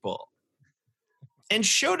basketball and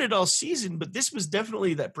showed it all season. But this was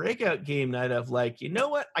definitely that breakout game night of like, you know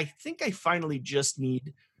what? I think I finally just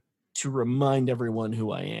need to remind everyone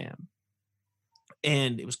who I am.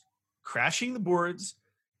 And it was crashing the boards.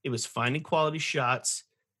 It was finding quality shots.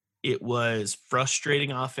 It was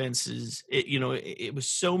frustrating offenses. It was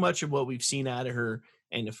so much of what we've seen out of her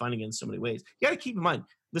and defining in so many ways. You got to keep in mind,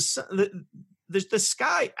 the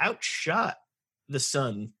Sky outshot the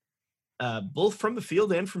Sun, both from the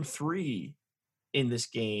field and from 3 in this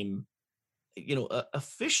game.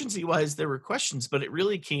 Efficiency-wise, there were questions, but it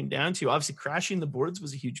really came down to, obviously, crashing the boards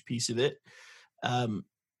was a huge piece of it.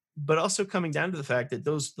 But also coming down to the fact that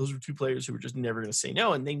those were 2 players who were just never going to say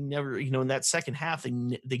no. And they never, in that second half,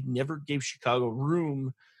 they never gave Chicago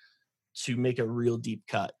room to make a real deep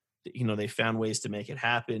cut. They found ways to make it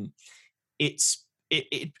happen. It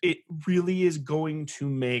really is going to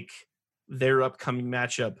make their upcoming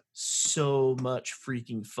matchup so much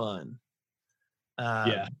freaking fun.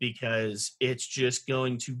 Because it's just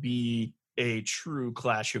going to be a true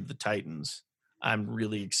clash of the Titans. I'm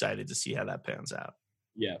really excited to see how that pans out.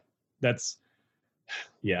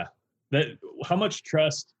 How much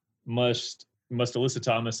trust must Alyssa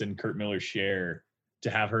Thomas and Kurt Miller share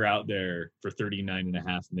to have her out there for 39 and a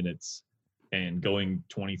half minutes and going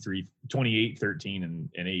 28, 13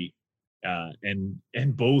 and 8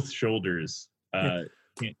 and both shoulders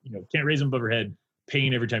can't raise them above her head,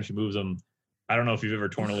 pain every time she moves them. I don't know if you've ever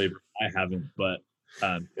torn a labrum. I haven't, but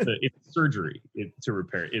it's surgery to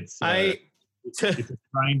repair. It's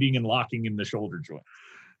grinding and locking in the shoulder joint.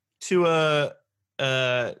 To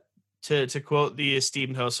quote the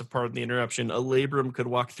esteemed host of Pardon the Interruption, a labrum could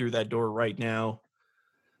walk through that door right now.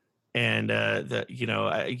 And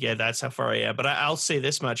that's how far I am. But I'll say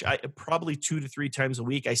this much: I probably 2 to 3 times a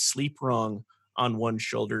week I sleep wrong on one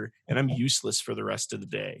shoulder, and I'm useless for the rest of the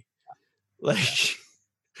day. Like,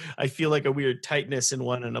 I feel like a weird tightness in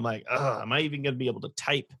one, and I'm like, am I even going to be able to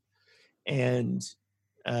type? And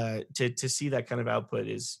to see that kind of output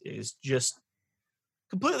is just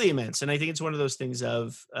completely immense. And I think it's one of those things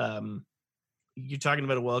of you're talking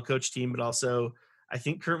about a well-coached team, but also I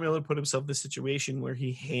think Kurt Miller put himself in this situation where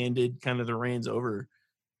he handed kind of the reins over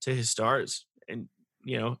to his stars. And,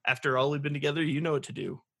 after all we've been together, you know what to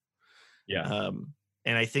do. Yeah.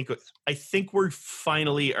 And I think we're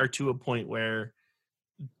finally are to a point where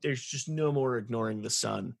there's just no more ignoring the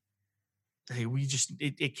Sun. Hey,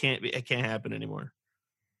 it can't happen anymore.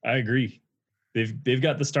 I agree. They've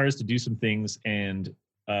got the stars to do some things, and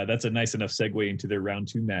that's a nice enough segue into their round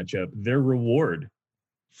 2 matchup. Their reward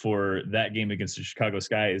for that game against the Chicago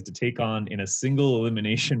Sky is to take on, in a single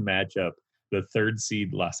elimination matchup, the 3rd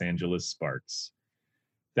seed Los Angeles Sparks.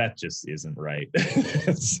 That just isn't right.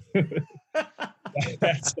 That's a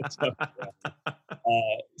tough one.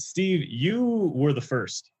 Steve, you were the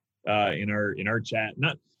first in our chat.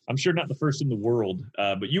 I'm sure not the first in the world,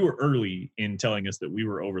 but you were early in telling us that we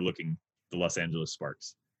were overlooking the Los Angeles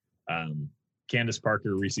Sparks. Candace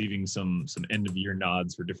Parker receiving some end of year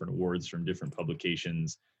nods for different awards from different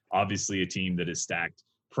publications. Obviously a team that is stacked.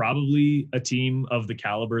 probably a team of the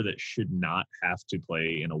caliber that should not have to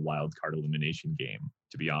play in a wild card elimination game,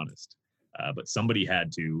 to be honest. But somebody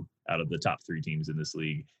had to, out of the top 3 teams in this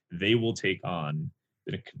league. They will take on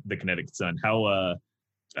the Connecticut Sun. How?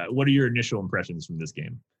 What are your initial impressions from this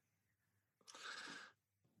game?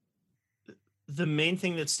 The main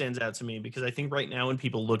thing that stands out to me, because I think right now when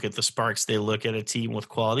people look at the Sparks, they look at a team with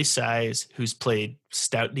quality size who's played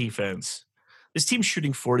stout defense. This team's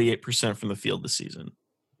shooting 48% from the field this season.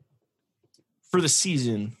 For the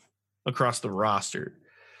season across the roster.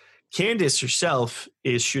 Candace herself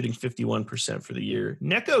is shooting 51% for the year.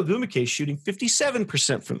 Neko Ogwumike is shooting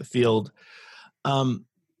 57% from the field.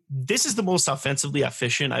 This is the most offensively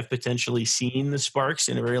efficient I've potentially seen the Sparks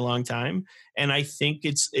in a very long time. And I think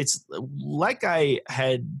it's like I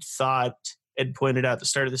had thought and pointed out at the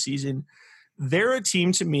start of the season, they're a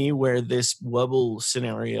team to me where this wobble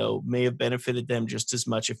scenario may have benefited them just as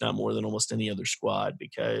much, if not more, than almost any other squad,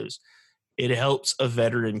 because it helps a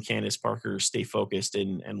veteran Candace Parker stay focused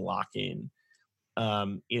and lock in.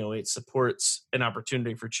 It supports an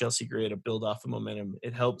opportunity for Chelsea Gray to build off the momentum.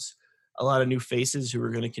 It helps a lot of new faces who are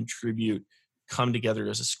going to contribute come together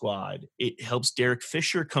as a squad. It helps Derek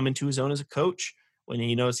Fisher come into his own as a coach when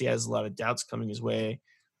he knows he has a lot of doubts coming his way.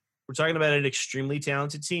 We're talking about an extremely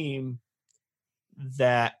talented team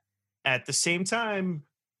that at the same time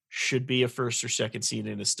should be a first or second seed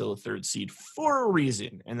and is still a third seed for a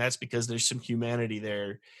reason. And that's because there's some humanity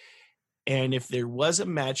there. And if there was a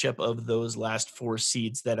matchup of those last 4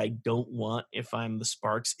 seeds that I don't want if I'm the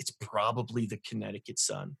Sparks, it's probably the Connecticut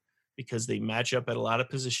Sun, because they match up at a lot of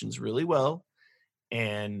positions really well.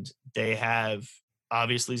 And they have,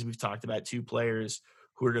 obviously, as we've talked about, 2 players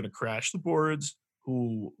who are going to crash the boards,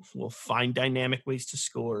 who will find dynamic ways to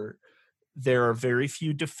score. There are very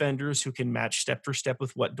few defenders who can match step for step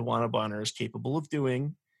with what DeWanna Bonner is capable of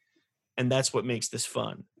doing. And that's what makes this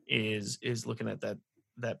fun, is looking at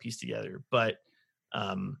that piece together. But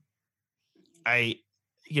I've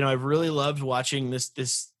really loved watching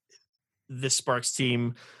this Sparks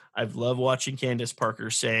team. I've loved watching Candace Parker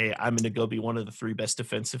say, I'm going to go be one of the 3 best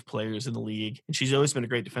defensive players in the league. And she's always been a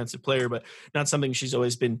great defensive player, but not something she's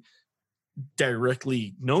always been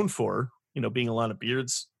directly known for, being Alana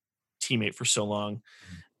Beard's teammate for so long.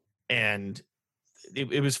 And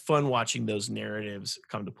it was fun watching those narratives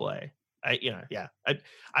come to play.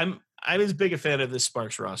 I'm as big a fan of this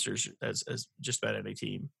Sparks rosters as just about any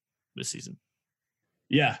team this season.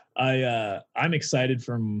 Yeah, I'm excited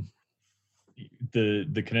from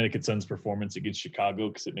the Connecticut Sun's performance against Chicago,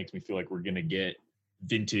 because it makes me feel like we're going to get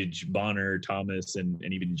vintage Bonner, Thomas, and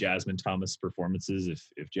even Jasmine Thomas performances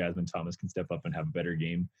if Jasmine Thomas can step up and have a better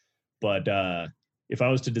game. But if I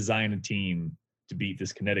was to design a team to beat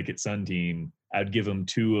this Connecticut Sun team, I'd give them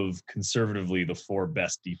 2 of conservatively the 4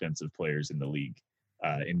 best defensive players in the league,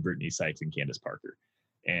 in Brittany Sykes and Candace Parker.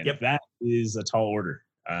 And that is a tall order.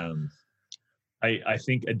 I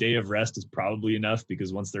think a day of rest is probably enough,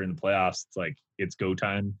 because once they're in the playoffs, it's go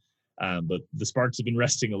time. But the Sparks have been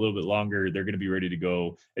resting a little bit longer. They're going to be ready to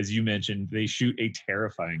go. As you mentioned, they shoot a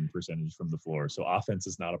terrifying percentage from the floor. So offense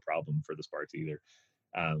is not a problem for the Sparks either.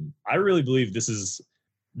 I really believe this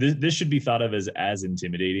should be thought of as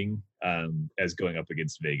intimidating as going up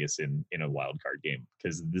against Vegas in a wild card game,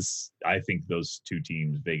 because I think those 2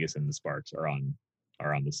 teams, Vegas and the Sparks, are on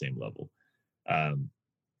the same level.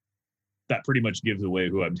 That pretty much gives away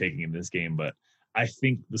who I'm taking in this game, but I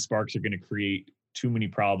think the Sparks are going to create too many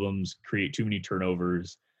problems, create too many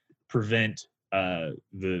turnovers, prevent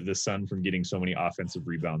the Sun from getting so many offensive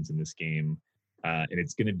rebounds in this game. And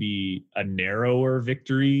it's going to be a narrower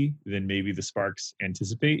victory than maybe the Sparks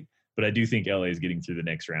anticipate. But I do think LA is getting through the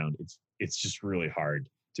next round. It's just really hard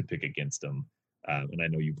to pick against them. And I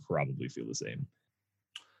know you probably feel the same.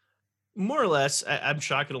 More or less, I'm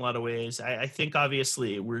shocked in a lot of ways. I think,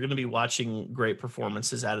 obviously, we're going to be watching great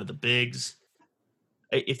performances out of the bigs.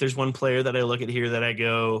 If there's one player that I look at here that I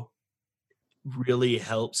go really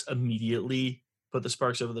helps immediately put the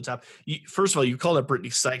Sparks over the top. First of all, you called up Brittany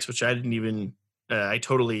Sykes, which I didn't even I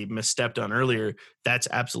totally misstepped on earlier. That's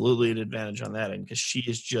absolutely an advantage on that end, because she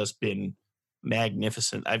has just been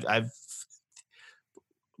magnificent. I've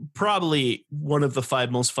probably one of the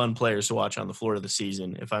 5 most fun players to watch on the floor of the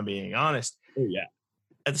season, if I'm being honest. Oh, yeah.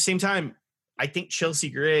 At the same time, I think Chelsea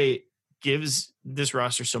Gray gives this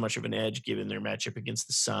roster so much of an edge given their matchup against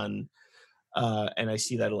the Sun. And I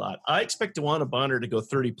see that a lot. I expect DeWanna Bonner to go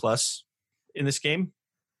 30-plus in this game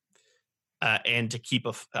and to keep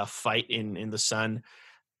a fight in the Sun.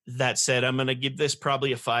 That said, I'm going to give this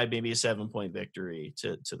probably a 5, maybe a 7-point victory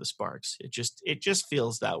to the Sparks. It just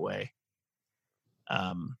feels that way.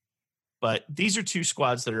 But these are 2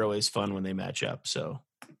 squads that are always fun when they match up. So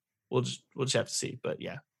we'll just have to see. But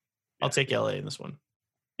yeah, I'll take LA in this one.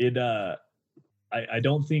 I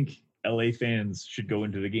don't think LA fans should go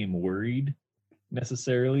into the game worried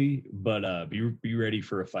necessarily, but be ready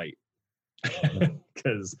for a fight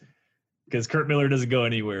because Kurt Miller doesn't go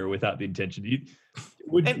anywhere without the intention.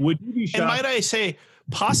 Would you be shocked? And might I say,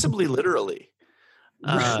 possibly literally?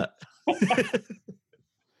 Yeah.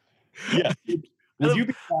 Would you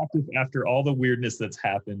be shocked if after all the weirdness that's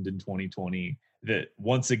happened in 2020 that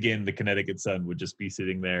once again the Connecticut Sun would just be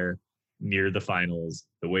sitting there near the finals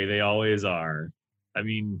the way they always are? I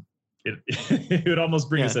mean, it would almost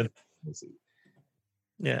bring a sense of normalcy.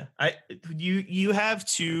 Yeah, you have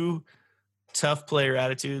two tough player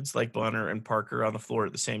attitudes like Bonner and Parker on the floor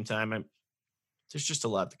at the same time. There's just a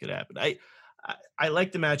lot that could happen. I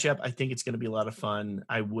like the matchup. I think it's going to be a lot of fun.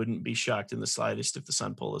 I wouldn't be shocked in the slightest if the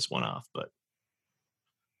Sun pull this one off, but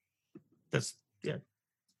that's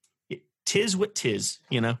tis what tis,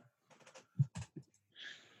 you know.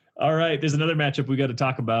 All right, there's another matchup we got to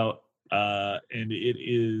talk about, and it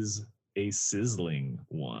is a sizzling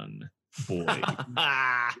one. Boy,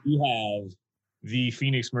 we have the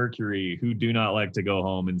Phoenix Mercury, who do not like to go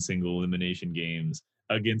home in single elimination games,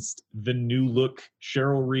 against the new look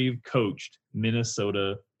Cheryl Reeve coached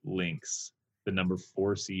Minnesota Lynx, the number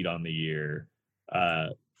 4 seed on the year.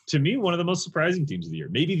 To me, one of the most surprising teams of the year,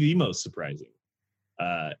 maybe the most surprising.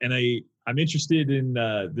 And I'm interested in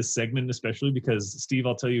this segment, especially because, Steve,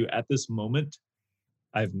 I'll tell you, at this moment,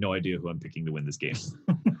 I have no idea who I'm picking to win this game.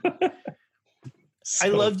 I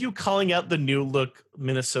love you calling out the new look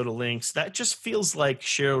Minnesota Lynx. That just feels like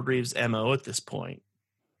Cheryl Reeve's MO at this point.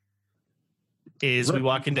 We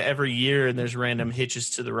walk into every year and there's random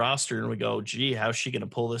hitches to the roster and we go, gee, how's she going to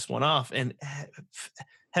pull this one off? And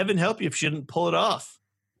heaven help you if she didn't pull it off.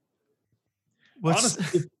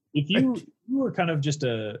 Honestly, if you were kind of just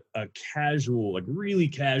a casual, like really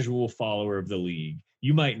casual follower of the league,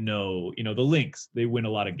 you might know, the Lynx, they win a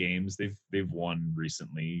lot of games. They've won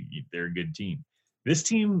recently. They're a good team. This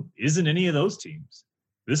team isn't any of those teams.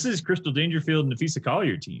 This is Crystal Dangerfield and Nafisa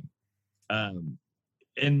Collier team.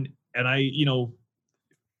 And I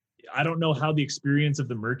don't know how the experience of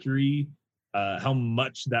the Mercury, how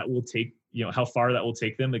much that will take, how far that will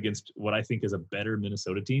take them against what I think is a better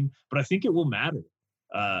Minnesota team, but I think it will matter.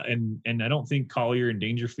 And I don't think Collier and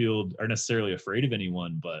Dangerfield are necessarily afraid of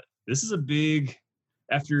anyone, but this is a big,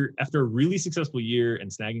 after a really successful year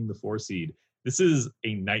and snagging the 4 seed, this is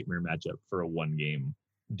a nightmare matchup for a 1-game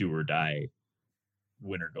do or die,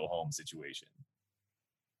 win or go home situation.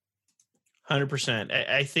 100%.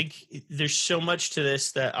 I think there's so much to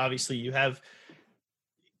this that obviously you have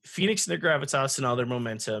Phoenix and their gravitas and all their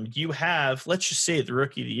momentum. You have, let's just say, the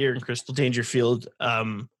rookie of the year in Crystal Dangerfield,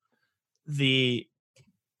 a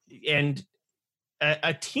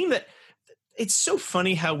team that, it's so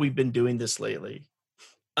funny how we've been doing this lately.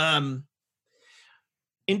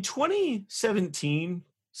 In 2017,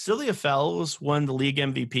 Sylvia Fowles won the league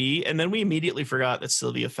MVP, and then we immediately forgot that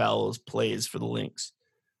Sylvia Fowles plays for the Lynx.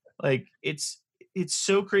 Like, it's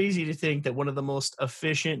so crazy to think that one of the most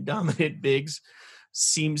efficient, dominant bigs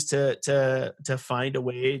seems to find a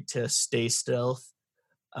way to stay stealth.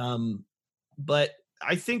 But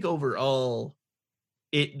I think overall,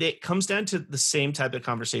 it comes down to the same type of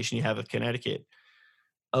conversation you have with Connecticut.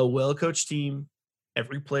 A well-coached team,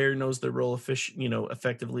 every player knows their role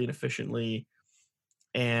effectively and efficiently,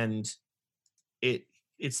 and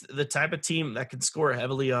it's the type of team that can score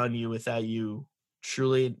heavily on you without you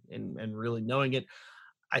truly and really knowing it.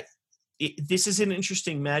 This is an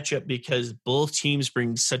interesting matchup because both teams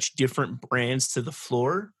bring such different brands to the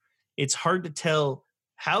floor. It's hard to tell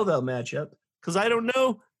how they'll match up because I don't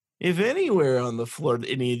know if anywhere on the floor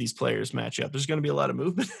any of these players match up. There's going to be a lot of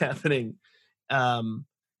movement happening. And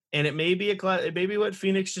it may be what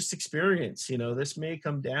Phoenix just experienced. This may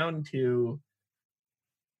come down to,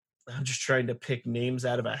 I'm just trying to pick names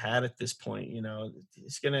out of a hat at this point.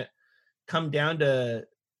 It's going to come down to,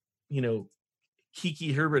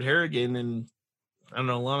 Kiki Herbert Harrigan and I don't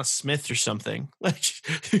know, Lana Smith or something.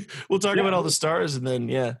 We'll talk about all the stars and then,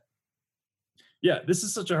 Yeah, this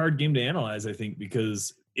is such a hard game to analyze, I think,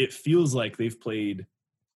 because it feels like they've played,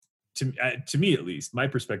 to me at least, my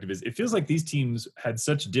perspective is it feels like these teams had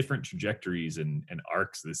such different trajectories and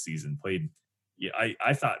arcs this season.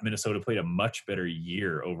 I thought Minnesota played a much better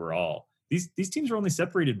year overall. These teams are only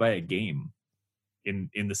separated by a game in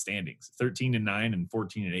the standings, 13-9 and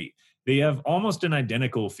 14-8. They have almost an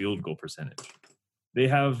identical field goal percentage. They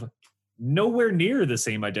have nowhere near the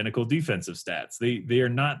same identical defensive stats. They are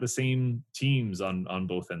not the same teams on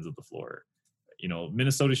both ends of the floor.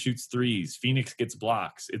 Minnesota shoots threes, Phoenix gets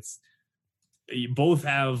blocks. Both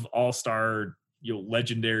have all-star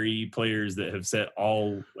legendary players that have set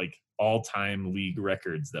all-time league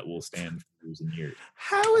records that will stand for years and years.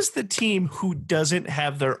 How is the team who doesn't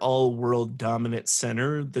have their all-world dominant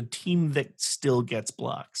center the team that still gets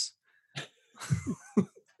blocks?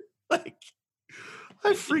 Like,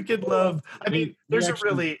 I freaking love. I mean, there's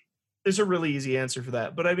a really easy answer for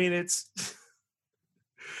that, but I mean, it's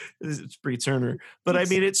Bree Turner. But I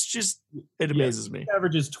mean, it's just it amazes me. He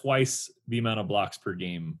averages twice the amount of blocks per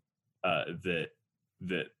game that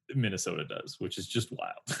Minnesota does, which is just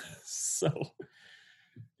wild. So,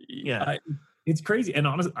 yeah, it's crazy. And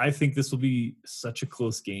honestly, I think this will be such a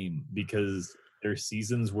close game because their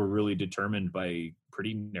seasons were really determined by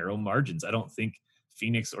pretty narrow margins. I don't think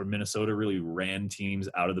Phoenix or Minnesota really ran teams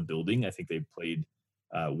out of the building. I think they played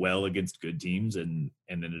well against good teams and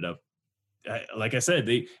ended up, like I said,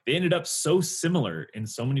 they ended up so similar in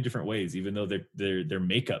so many different ways, even though their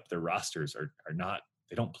makeup, their rosters are not,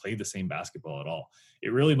 they don't play the same basketball at all.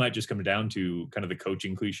 It really might just come down to kind of the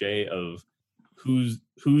coaching cliche of who's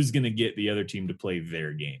going to get the other team to play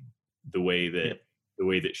their game the way that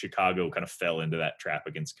Chicago kind of fell into that trap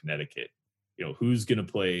against Connecticut. Who's going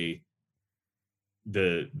to play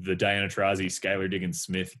the Diana Taurasi, Skylar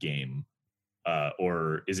Diggins-Smith game,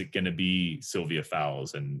 or is it going to be Sylvia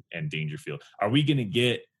Fowles and Dangerfield? Are we going to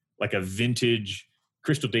get like a vintage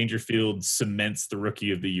Crystal Dangerfield cements the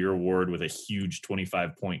Rookie of the Year award with a huge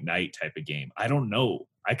 25-point night type of game? I don't know.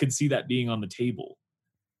 I could see that being on the table.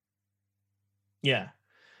 Yeah.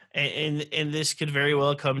 And this could very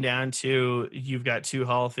well come down to you've got two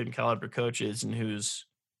Hall of Fame caliber coaches and who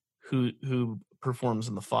performs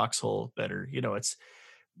in the foxhole better. It's,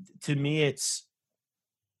 to me,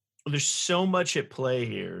 there's so much at play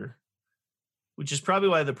here, which is probably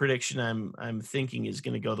why the prediction I'm thinking is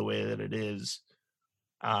going to go the way that it is.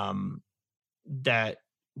 That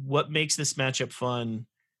what makes this matchup fun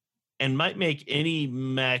and might make any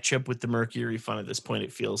matchup with the Mercury fun at this point,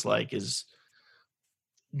 it feels like, is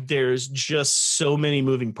there's just so many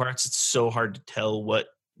moving parts. It's so hard to tell what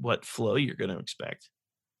flow you're going to expect.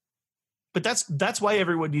 But that's why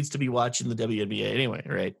everyone needs to be watching the WNBA anyway,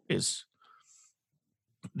 right? This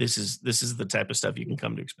is the type of stuff you can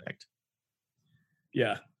come to expect.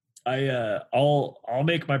 Yeah. I'll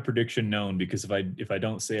make my prediction known because if I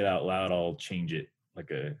don't say it out loud, I'll change it I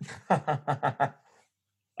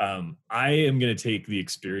am going to take the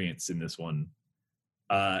experience in this one.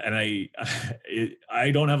 And I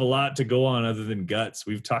don't have a lot to go on other than guts.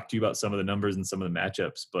 We've talked to you about some of the numbers and some of the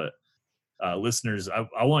matchups, but listeners,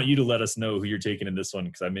 I want you to let us know who you're taking in this one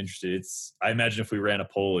because I'm interested. I imagine if we ran a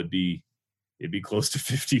poll, it'd be close to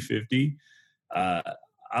 50-50.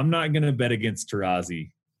 I'm not going to bet against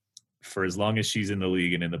Taurasi for as long as she's in the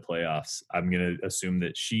league and in the playoffs. I'm going to assume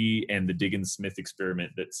that she and the Diggins-Smith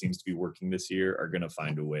experiment that seems to be working this year are going to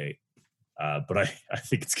find a way. But I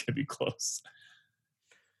think it's going to be close.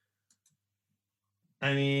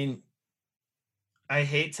 I mean, I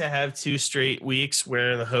hate to have 2 straight weeks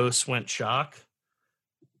where the hosts went chalk,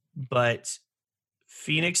 but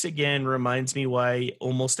Phoenix again reminds me why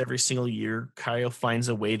almost every single year Kyle finds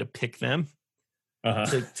a way to pick them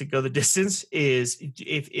to go the distance. Is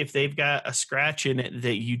if they've got a scratch in it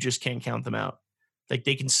that you just can't count them out. Like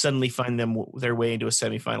they can suddenly find their way into a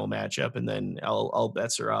semifinal matchup, and then all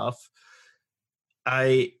bets are off.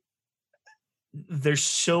 There's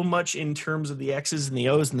so much in terms of the X's and the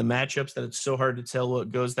O's and the matchups that it's so hard to tell what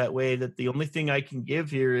goes that way, that the only thing I can give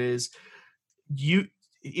here is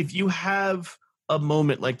if you have a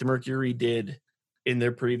moment like the Mercury did in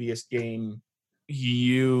their previous game,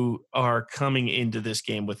 you are coming into this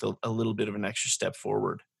game with a little bit of an extra step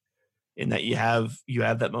forward in that you have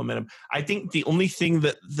that momentum. I think the only thing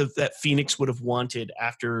that Phoenix would have wanted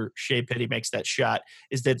after Shea Petty makes that shot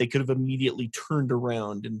is that they could have immediately turned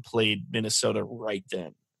around and played Minnesota right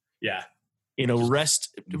then. Yeah.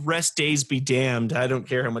 Rest days be damned. I don't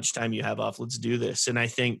care how much time you have off. Let's do this. And I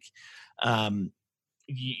think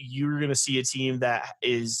you're going to see a team that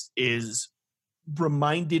is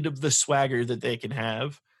reminded of the swagger that they can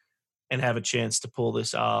have and have a chance to pull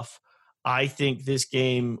this off. I think this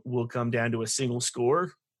game will come down to a single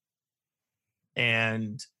score,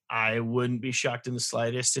 and I wouldn't be shocked in the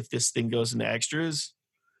slightest if this thing goes into extras.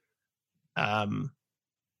 I'm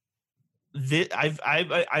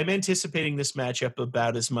anticipating this matchup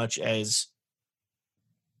about as much as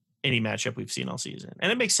any matchup we've seen all season,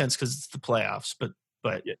 and it makes sense because it's the playoffs. But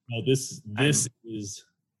yeah, no, this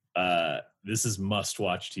is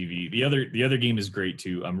must-watch TV. The other game is great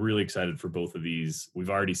too. I'm really excited for both of these. We've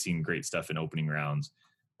already seen great stuff in opening rounds,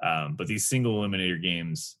 but these single eliminator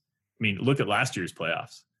games. I mean, look at last year's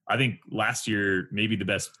playoffs. I think last year maybe the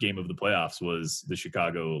best game of the playoffs was the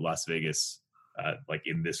Chicago Las Vegas like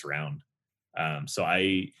in this round. So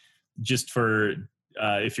I just for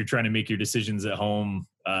if you're trying to make your decisions at home,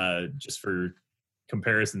 just for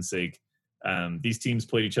comparison's sake, these teams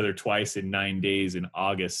played each other twice in 9 days in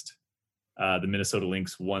August. The Minnesota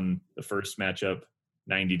Lynx won the first matchup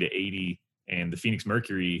 90-80, and the Phoenix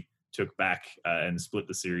Mercury took back and split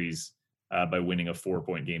the series by winning a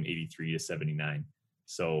 4-point game 83-79.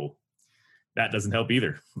 So that doesn't help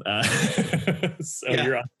either.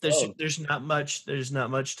 There's not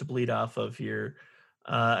much to bleed off of here,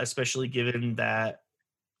 especially given that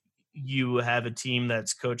you have a team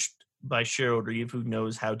that's coached by Cheryl Reeve, who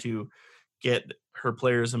knows how to get her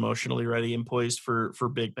players emotionally ready and poised for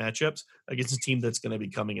big matchups against a team that's going to be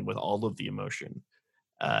coming in with all of the emotion.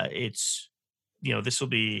 This will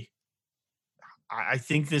be, I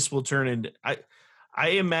think this will turn into, I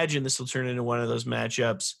imagine this will turn into one of those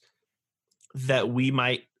matchups that we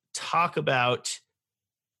might talk about.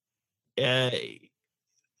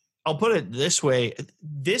 I'll put it this way.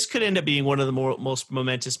 This could end up being one of the most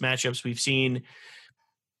momentous matchups we've seen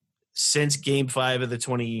since Game 5 of the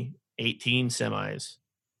 2018 semis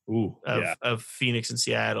of Phoenix and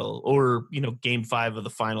Seattle, or, Game 5 of the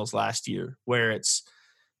finals last year, where it's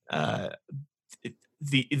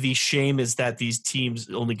the shame is that these teams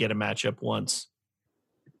only get a matchup once.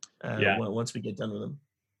 Once we get done with them.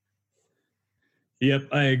 Yep,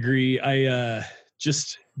 I agree.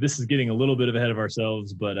 This is getting a little bit ahead of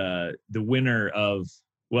ourselves, but the winner of,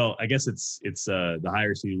 well, I guess it's the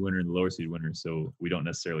higher seed winner and the lower seed winner, so we don't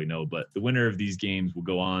necessarily know. But the winner of these games will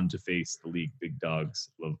go on to face the league big dogs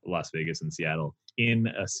of Las Vegas and Seattle in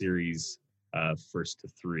a series, 1st to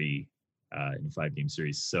 3 in a 5-game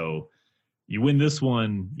series. So you win this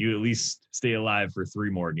one, you at least stay alive for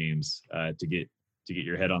 3 more games to get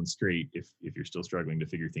your head on straight if you're still struggling to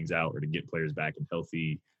figure things out, or to get players back and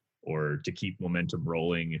healthy, or to keep momentum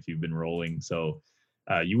rolling if you've been rolling. So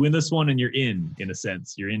you win this one and you're in a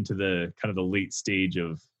sense. You're into the kind of the late stage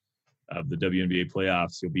of the WNBA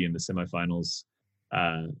playoffs. You'll be in the semifinals.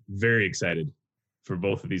 Very excited for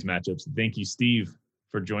both of these matchups. Thank you, Steve,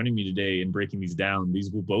 for joining me today and breaking these down.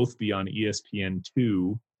 These will both be on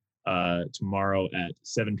ESPN2 tomorrow at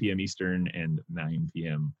 7 p.m. Eastern and 9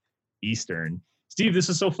 p.m. Eastern. Steve, this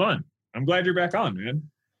is so fun. I'm glad you're back on, man.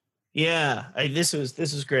 Yeah, this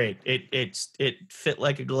was great. It fit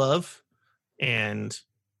like a glove, and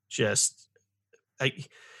just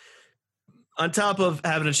on top of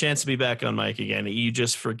having a chance to be back on mic again, you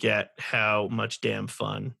just forget how much damn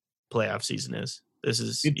fun playoff season is.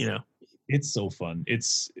 It's so fun.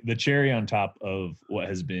 It's the cherry on top of what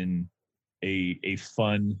has been a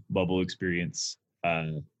fun bubble experience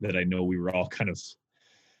that I know we were all kind of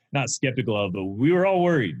not skeptical of, but we were all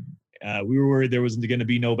worried. We were worried there was going to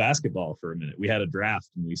be no basketball for a minute. We had a draft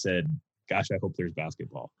and we said, gosh, I hope there's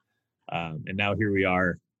basketball. And now here we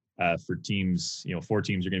are for teams. 4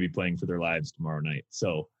 teams are going to be playing for their lives tomorrow night.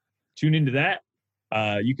 So tune into that.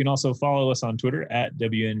 You can also follow us on Twitter at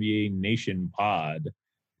WNBA Nation Pod.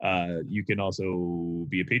 You can also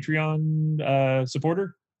be a Patreon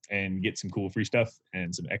supporter and get some cool free stuff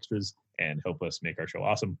and some extras and help us make our show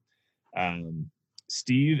awesome.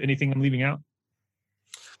 Steve, anything I'm leaving out?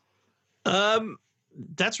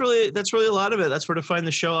 That's really a lot of it. That's where to find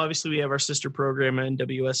the show. Obviously, we have our sister program in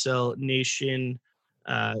WSL Nation.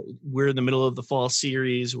 We're in the middle of the fall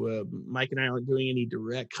series. Mike and I aren't doing any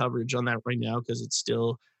direct coverage on that right now because it's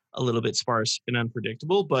still a little bit sparse and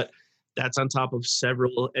unpredictable, but that's on top of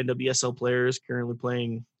several NWSL players currently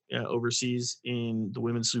playing overseas in the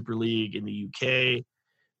Women's Super League in the UK.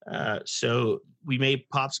 So we may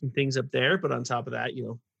pop some things up there, but on top of that,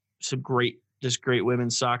 some great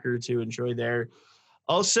women's soccer to enjoy there.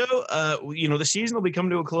 Also, the season will be coming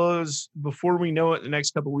to a close before we know it. The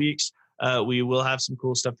next couple of weeks, we will have some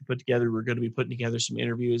cool stuff to put together. We're going to be putting together some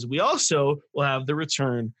interviews. We also will have the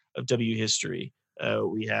return of W History.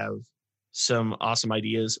 We have some awesome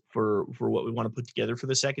ideas for what we want to put together for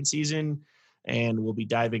the second season, and we'll be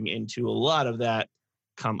diving into a lot of that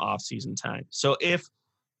come off-season time. So if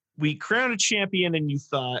we crown a champion and you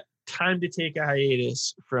thought time to take a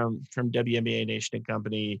hiatus from WNBA Nation and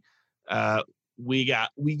Company, we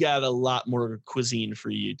got a lot more cuisine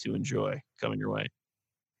for you to enjoy coming your way.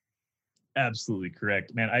 Absolutely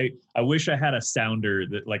correct, man. I wish I had a sounder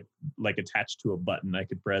that like attached to a button I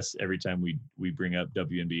could press every time we bring up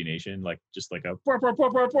WNBA Nation, like just like a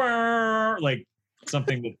like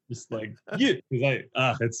something that just like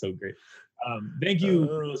it's so great. Thank you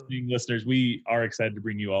for listening, listeners. We are excited to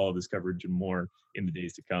bring you all of this coverage and more in the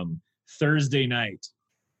days to come. Thursday night,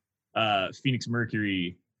 Phoenix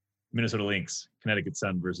Mercury Minnesota Lynx, Connecticut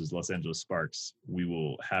Sun versus Los Angeles Sparks. We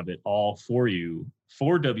will have it all for you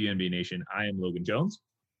for WNBA Nation. I am Logan Jones.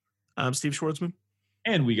 I'm Steve Schwartzman.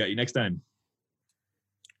 And we got you next time.